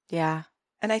 Yeah.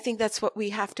 And I think that's what we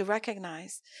have to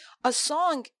recognize. A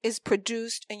song is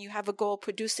produced and you have a goal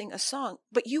producing a song,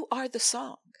 but you are the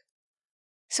song.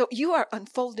 So you are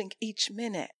unfolding each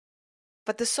minute.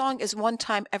 But the song is one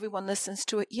time everyone listens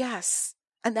to it, yes.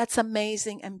 And that's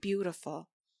amazing and beautiful.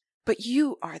 But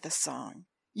you are the song.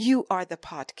 You are the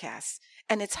podcast.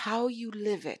 And it's how you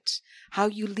live it, how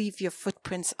you leave your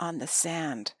footprints on the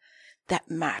sand that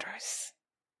matters,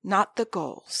 not the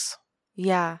goals.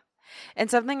 Yeah.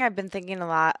 And something I've been thinking a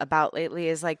lot about lately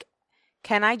is like,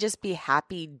 can I just be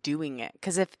happy doing it?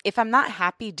 Because if I'm not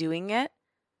happy doing it,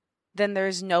 then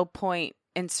there's no point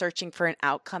in searching for an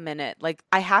outcome in it. Like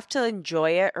I have to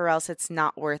enjoy it or else it's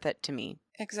not worth it to me.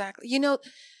 Exactly. You know,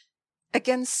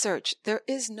 again, search. There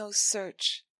is no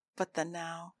search but the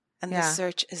now. And the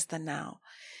search is the now.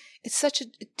 It's such a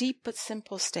deep but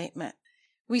simple statement.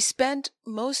 We spend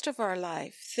most of our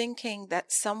life thinking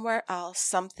that somewhere else,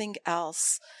 something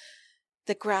else,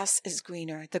 the grass is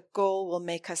greener. The goal will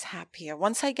make us happier.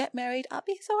 Once I get married, I'll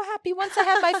be so happy. Once I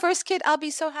have my first kid, I'll be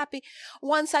so happy.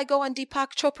 Once I go on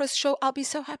Deepak Chopra's show, I'll be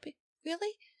so happy.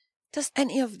 Really? Does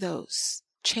any of those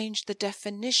change the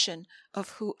definition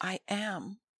of who I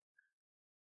am?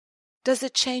 Does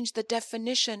it change the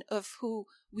definition of who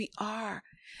we are?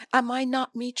 Am I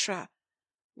not Mitra?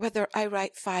 Whether I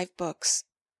write 5 books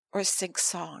or sing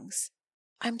songs,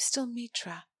 I'm still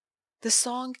Mitra. The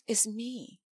song is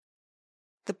me.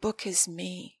 The book is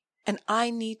me. And I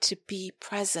need to be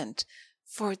present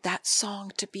for that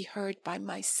song to be heard by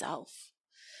myself.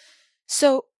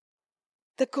 So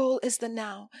the goal is the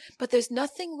now. But there's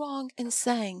nothing wrong in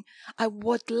saying, I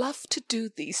would love to do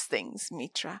these things,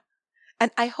 Mitra. And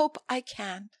I hope I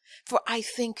can, for I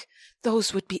think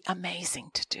those would be amazing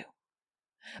to do.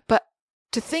 But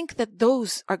to think that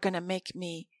those are going to make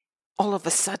me all of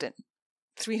a sudden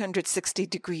 360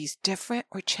 degrees different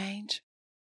or change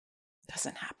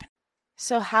doesn't happen.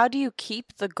 So how do you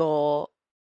keep the goal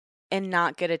and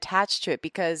not get attached to it?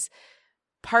 Because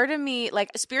part of me,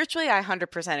 like spiritually, I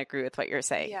 100% agree with what you're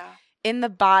saying. Yeah. In the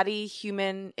body,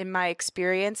 human, in my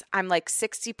experience, I'm like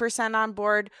 60% on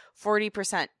board,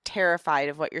 40% terrified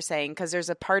of what you're saying because there's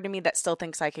a part of me that still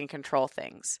thinks I can control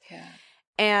things. Yeah.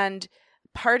 And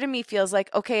part of me feels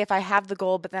like, okay, if I have the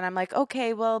goal, but then I'm like,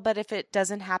 okay, well, but if it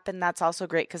doesn't happen, that's also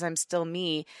great because I'm still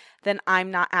me, then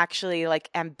I'm not actually like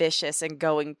ambitious and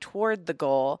going toward the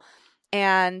goal.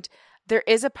 And there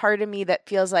is a part of me that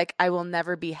feels like I will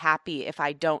never be happy if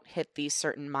I don't hit these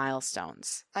certain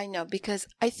milestones. I know, because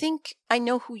I think I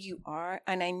know who you are,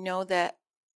 and I know that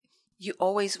you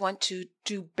always want to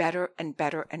do better and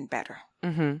better and better.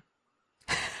 Mm-hmm.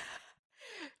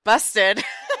 Busted.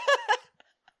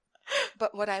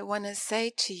 But what I want to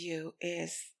say to you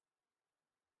is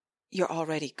you're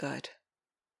already good.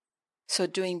 So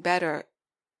doing better,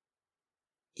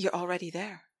 you're already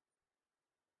there.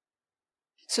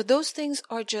 So those things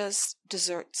are just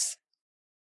desserts.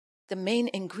 The main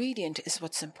ingredient is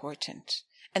what's important.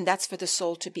 And that's for the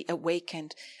soul to be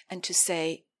awakened and to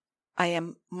say, I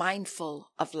am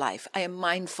mindful of life. I am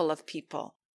mindful of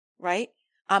people, right?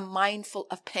 I'm mindful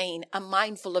of pain. I'm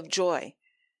mindful of joy.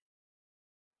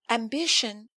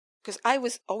 Ambition because I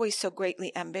was always so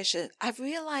greatly ambitious, I've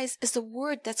realized is a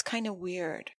word that's kind of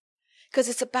weird because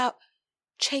it's about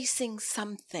chasing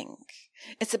something.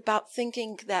 It's about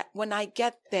thinking that when I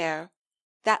get there,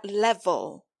 that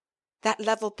level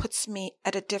puts me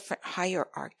at a different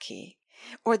hierarchy,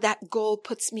 or that goal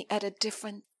puts me at a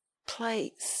different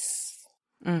place.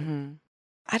 Mm-hmm.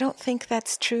 I don't think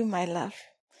that's true, my love.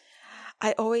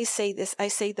 I always say this. I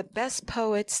say the best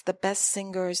poets, the best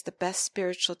singers, the best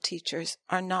spiritual teachers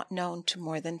are not known to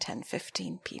more than 10,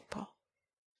 15 people.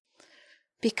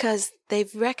 Because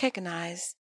they've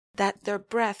recognized that their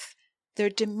breath, their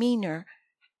demeanor,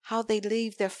 how they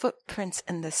leave their footprints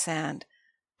in the sand,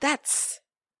 that's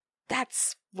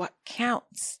what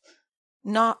counts,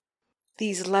 not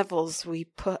these levels we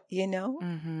put,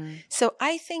 Mm-hmm. So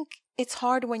I think it's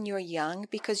hard when you're young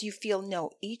because you feel,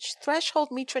 no, each threshold,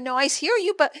 Mitra, no, I hear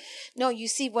you, but no, you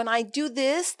see, when I do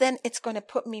this, then it's going to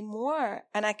put me more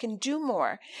and I can do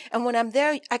more. And when I'm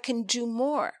there, I can do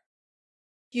more.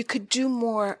 You could do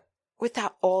more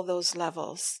without all those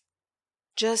levels,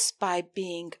 just by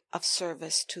being of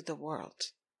service to the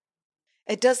world.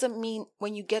 It doesn't mean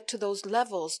when you get to those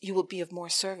levels, you will be of more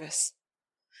service.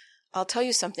 I'll tell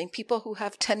you something. People who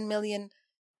have 10 million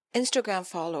Instagram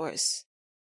followers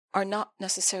are not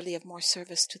necessarily of more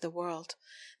service to the world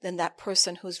than that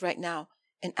person who's right now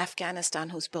in Afghanistan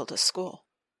who's built a school.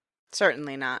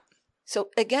 Certainly not. So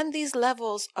again, these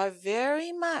levels are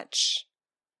very much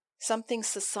something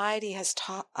society has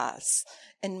taught us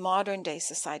in modern day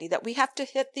society, that we have to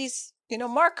hit these,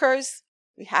 markers.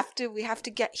 We have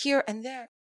to get here and there.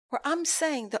 Where I'm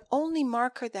saying the only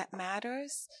marker that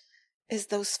matters is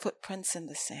those footprints in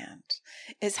the sand,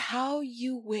 is how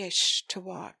you wish to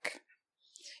walk.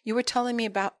 You were telling me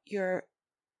about your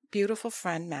beautiful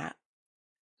friend, Matt,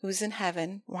 who's in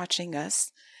heaven watching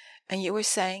us, and you were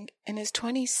saying in his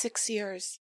 26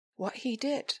 years what he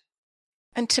did.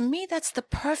 And to me, that's the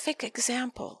perfect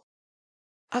example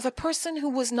of a person who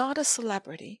was not a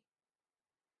celebrity,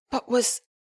 but was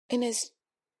in his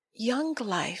young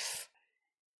life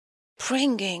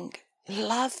bringing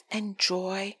love and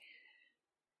joy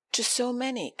to so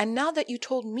many. And now that you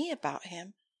told me about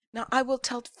him, now I will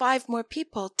tell 5 more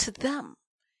people to them.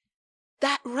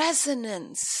 That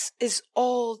resonance is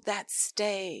all that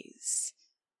stays,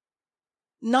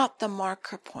 not the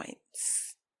marker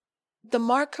points. The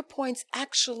marker points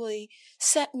actually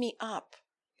set me up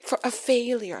for a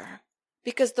failure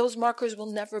because those markers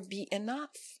will never be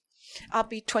enough. I'll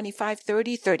be 25,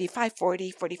 30, 35,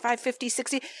 40, 45, 50,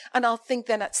 60, and I'll think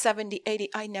then at 70, 80,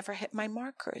 I never hit my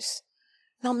markers.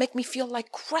 And they'll make me feel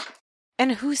like crap.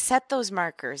 And who set those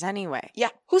markers anyway? Yeah,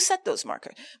 who set those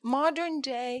markers? Modern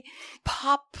day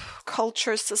pop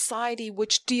culture society,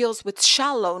 which deals with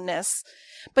shallowness,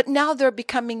 but now they're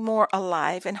becoming more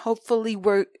alive and hopefully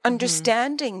we're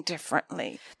understanding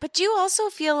differently. But do you also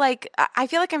feel like, I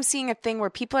feel like I'm seeing a thing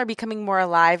where people are becoming more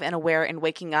alive and aware and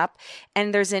waking up,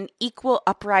 and there's an equal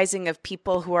uprising of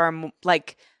people who are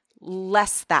like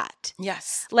less that.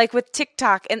 Yes. Like with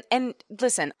TikTok. And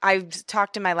listen, I've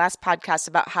talked in my last podcast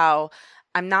about how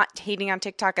I'm not hating on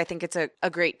TikTok. I think it's a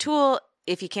great tool.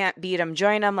 If you can't beat them,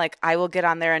 join them. Like I will get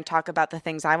on there and talk about the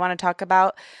things I want to talk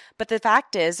about. But the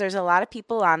fact is, there's a lot of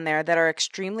people on there that are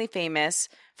extremely famous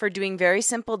for doing very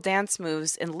simple dance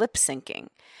moves and lip syncing.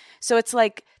 So it's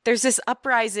like there's this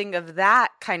uprising of that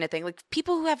kind of thing. Like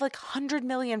people who have like 100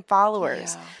 million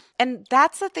followers. Yeah. And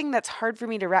that's the thing that's hard for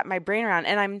me to wrap my brain around.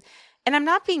 And I'm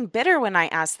not being bitter when I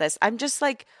ask this. I'm just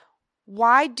like,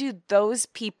 why are those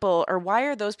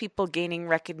people gaining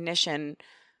recognition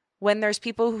when there's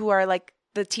people who are like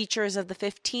the teachers of the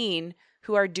 15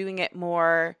 who are doing it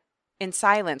more in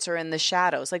silence or in the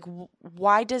shadows? Like,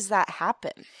 why does that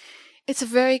happen? It's a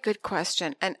very good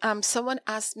question. And someone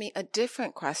asked me a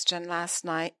different question last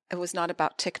night. It was not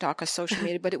about TikTok or social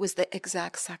media, but it was the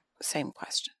exact same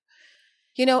question.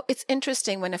 It's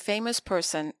interesting when a famous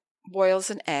person boils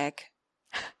an egg,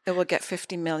 it will get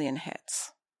 50 million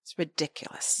hits. It's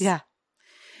ridiculous. Yeah.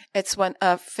 It's when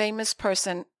a famous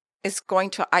person is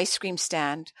going to an ice cream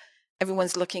stand,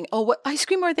 everyone's looking, oh, what ice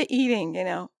cream are they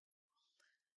eating?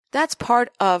 That's part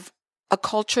of a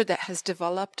culture that has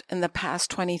developed in the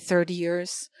past 20, 30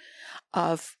 years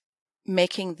of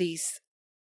making these,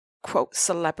 quote,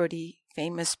 celebrity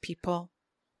famous people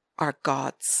our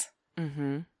gods.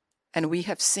 Mm-hmm. And we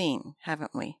have seen,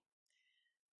 haven't we,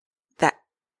 that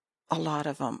a lot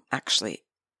of them actually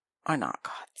are not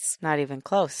gods. Not even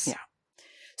close. Yeah.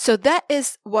 So that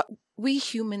is what we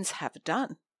humans have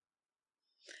done.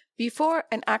 Before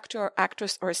an actor or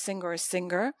actress or a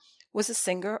singer was a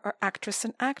singer or actress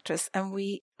and actress. And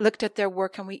we looked at their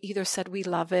work and we either said we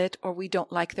love it or we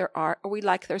don't like their art or we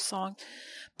like their song.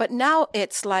 But now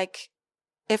it's like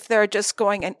if they're just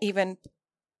going and even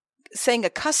saying a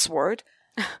cuss word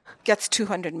gets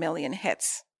 200 million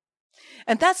hits.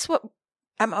 And that's what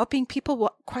I'm hoping people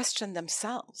will question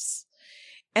themselves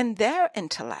and their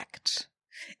intellect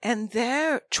and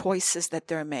their choices that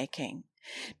they're making.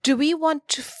 Do we want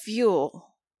to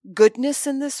fuel goodness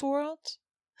in this world?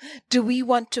 Do we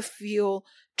want to feel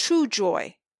true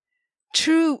joy,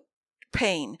 true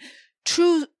pain,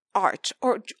 true art?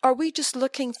 Or are we just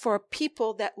looking for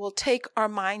people that will take our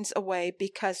minds away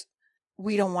because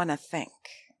we don't want to think?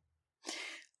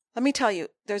 Let me tell you,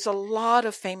 there's a lot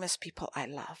of famous people I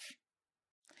love.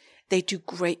 They do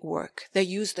great work. They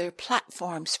use their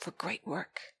platforms for great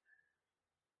work.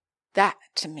 That,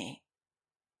 to me,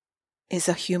 is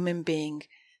a human being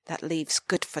that leaves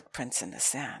good footprints in the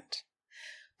sand.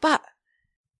 But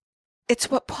it's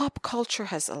what pop culture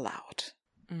has allowed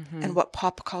and what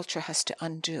pop culture has to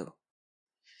undo.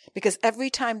 Because every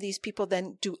time these people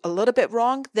then do a little bit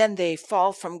wrong, then they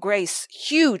fall from grace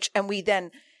huge, and we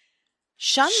then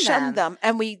shun them,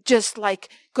 and we just like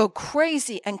go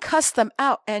crazy and cuss them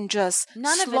out and just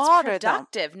none of it's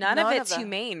productive. None of it's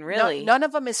humane, really. None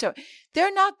of them is so.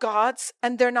 They're not gods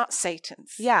and they're not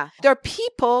Satans. Yeah. They're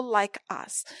people like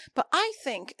us. But I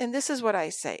think, and this is what I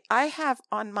say, I have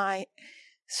on my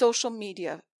social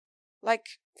media like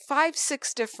 5,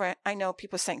 6 different, I know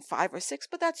people saying 5 or 6,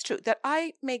 but that's true, that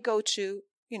I may go to,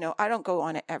 I don't go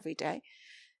on it every day,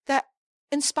 that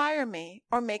inspire me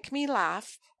or make me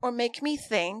laugh or make me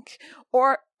think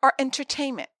or are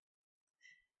entertainment.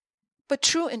 But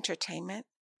true entertainment,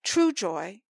 true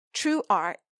joy, true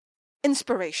art,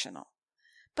 inspirational.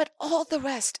 But all the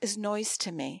rest is noise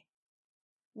to me.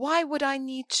 Why would I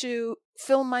need to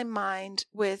fill my mind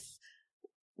with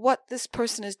what this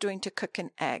person is doing to cook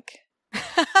an egg?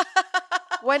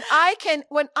 when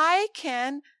I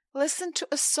can listen to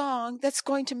a song that's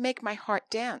going to make my heart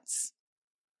dance,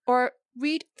 or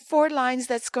read 4 lines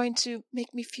that's going to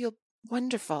make me feel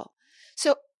wonderful.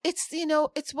 So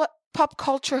it's what pop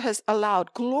culture has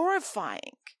allowed,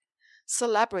 glorifying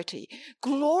celebrity,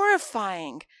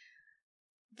 glorifying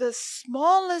the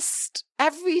smallest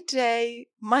everyday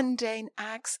mundane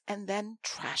acts, and then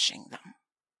trashing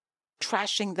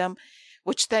them,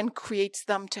 which then creates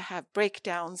them to have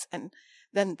breakdowns, and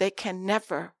then they can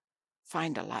never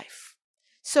find a life.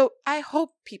 So I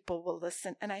hope people will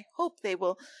listen, and I hope they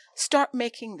will start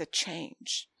making the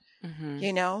change.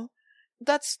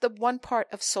 That's the one part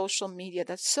of social media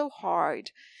that's so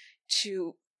hard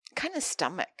to kind of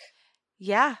stomach.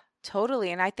 Yeah,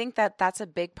 totally. And I think that that's a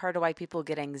big part of why people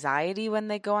get anxiety when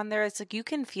they go on there. It's like you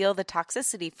can feel the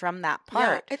toxicity from that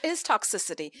part. Yeah, it is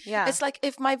toxicity. Yeah. It's like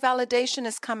if my validation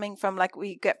is coming from, like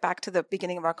we get back to the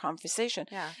beginning of our conversation.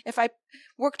 Yeah. If I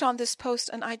worked on this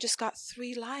post and I just got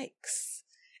 3 likes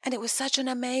and it was such an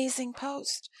amazing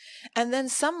post, and then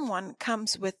someone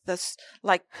comes with this,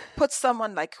 like puts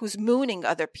someone like who's mooning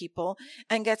other people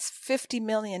and gets 50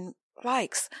 million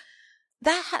likes,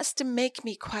 that has to make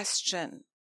me question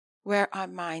where our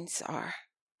minds are.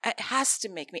 It has to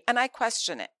make me, and I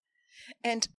question it.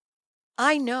 And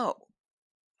I know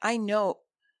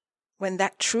when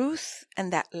that truth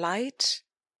and that light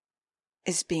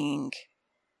is being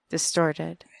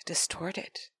distorted.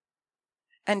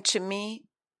 And to me,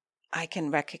 I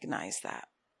can recognize that.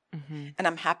 And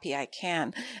I'm happy I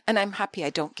can. And I'm happy I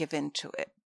don't give in to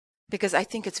it, because I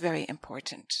think it's very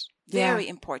important. Very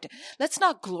important. Let's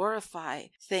not glorify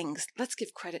things. Let's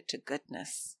give credit to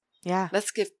goodness. Yeah.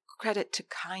 Let's give credit to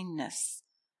kindness,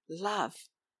 love,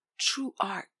 true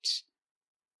art.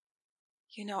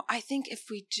 I think if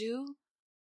we do,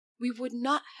 we would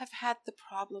not have had the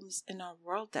problems in our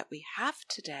world that we have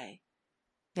today.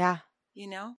 Yeah.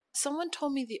 Someone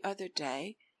told me the other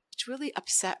day, which really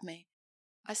upset me.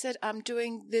 I said, I'm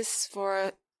doing this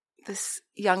for this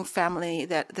young family,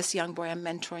 this young boy I'm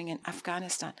mentoring in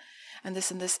Afghanistan, and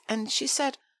this and this. And she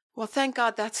said, well, thank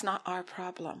God that's not our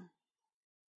problem.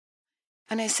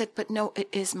 And I said, but no, it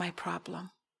is my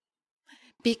problem.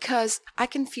 Because I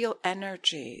can feel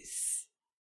energies.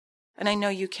 And I know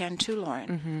you can too,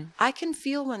 Lauren. I can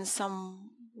feel when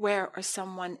somewhere or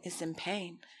someone is in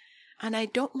pain. And I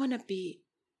don't want to be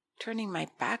turning my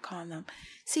back on them.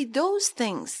 See, those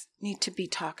things need to be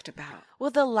talked about.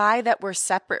 Well, the lie that we're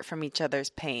separate from each other's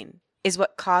pain is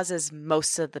what causes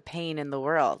most of the pain in the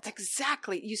world.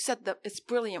 Exactly. You said that. It's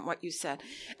brilliant what you said.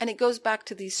 And it goes back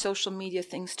to these social media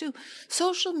things too.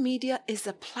 Social media is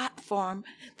a platform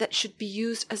that should be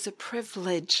used as a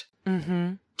privilege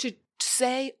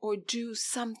say or do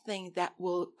something that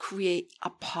will create a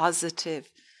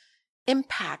positive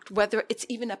impact, whether it's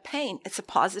even a pain, it's a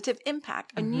positive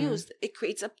impact. A news, it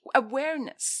creates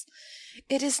awareness.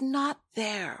 It is not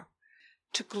there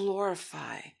to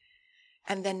glorify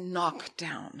and then knock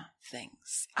down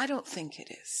things. I don't think it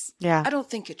is. Yeah. I don't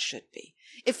think it should be.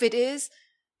 If it is,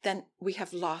 then we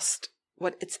have lost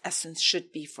what its essence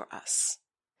should be for us.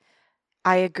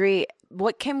 I agree.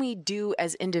 What can we do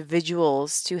as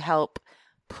individuals to help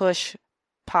push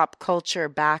pop culture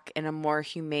back in a more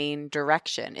humane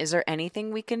direction? Is there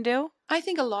anything we can do? I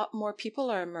think a lot more people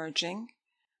are emerging.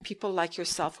 People like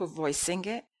yourself who are voicing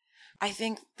it. I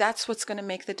think that's what's going to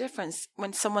make the difference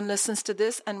when someone listens to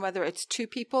this, and whether it's 2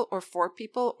 people or 4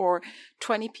 people or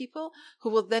 20 people who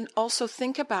will then also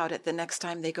think about it the next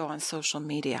time they go on social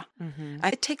media.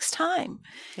 It takes time.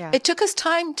 Yeah. It took us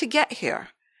time to get here,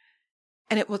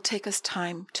 and it will take us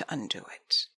time to undo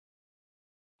it.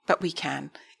 But we can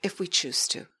if we choose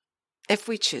to. If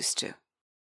we choose to.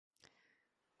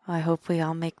 Well, I hope we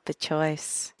all make the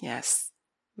choice. Yes.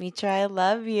 Mitra, I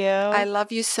love you. I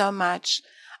love you so much.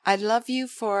 I love you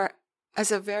for,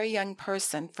 as a very young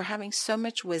person, for having so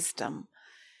much wisdom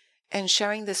and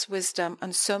sharing this wisdom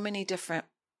on so many different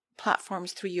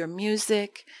platforms through your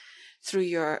music, through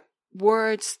your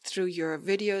words, through your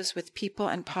videos with people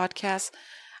and podcasts.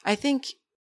 I think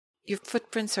your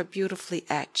footprints are beautifully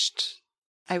etched.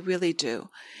 I really do.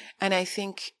 And I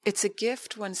think it's a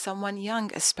gift when someone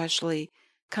young especially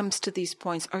comes to these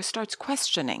points or starts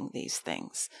questioning these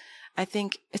things. I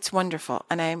think it's wonderful.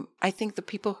 And I think the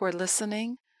people who are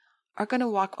listening are going to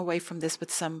walk away from this with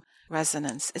some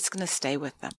resonance. It's going to stay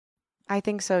with them. I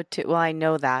think so too. Well, I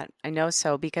know that. I know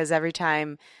so because every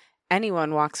time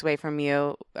anyone walks away from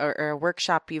you or a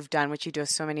workshop you've done, which you do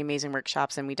so many amazing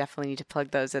workshops, and we definitely need to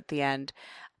plug those at the end,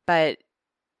 but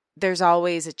there's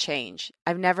always a change.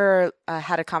 I've never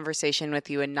had a conversation with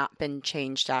you and not been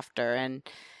changed after. And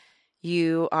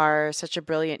you are such a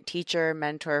brilliant teacher,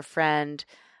 mentor, friend.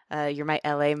 You're my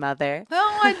LA mother.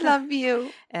 Oh, I love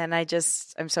you. And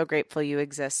I'm so grateful you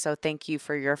exist. So thank you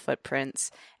for your footprints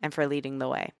and for leading the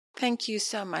way. Thank you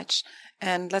so much.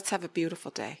 And let's have a beautiful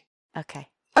day. Okay.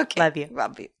 Okay. Love you.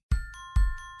 Love you.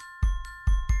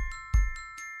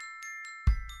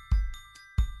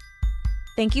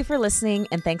 Thank you for listening,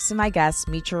 and thanks to my guest,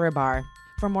 Mitra Rahbar.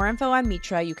 For more info on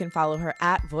Mitra, you can follow her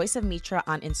at Voice of Mitra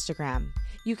on Instagram.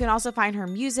 You can also find her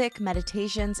music,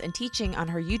 meditations, and teaching on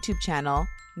her YouTube channel,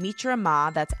 Mitra Ma,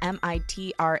 that's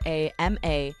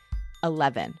MITRAMA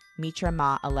 11, Mitra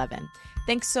Ma 11.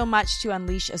 Thanks so much to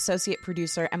Unleash associate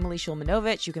producer Emily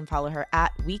Shulmanovich. You can follow her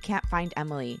at We Can't Find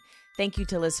Emily. Thank you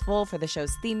to Liz Full for the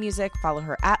show's theme music. Follow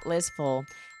her at Liz Full.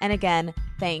 And again,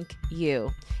 thank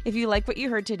you. If you like what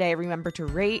you heard today, remember to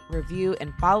rate, review,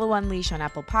 and follow Unleash on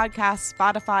Apple Podcasts,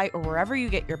 Spotify, or wherever you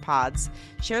get your pods.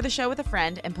 Share the show with a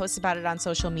friend and post about it on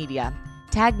social media.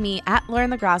 Tag me at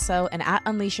Lauren LaGrasso and at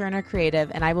Unleash Your Inner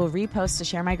Creative, and I will repost to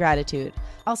share my gratitude.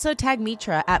 Also tag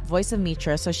Mitra at Voice of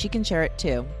Mitra so she can share it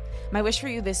too. My wish for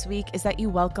you this week is that you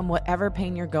welcome whatever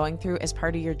pain you're going through as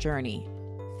part of your journey.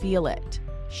 Feel it,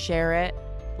 share it,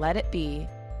 let it be,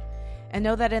 and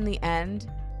know that in the end,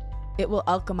 it will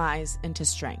alchemize into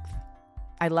strength.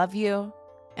 I love you,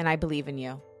 and I believe in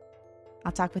you.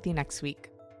 I'll talk with you next week.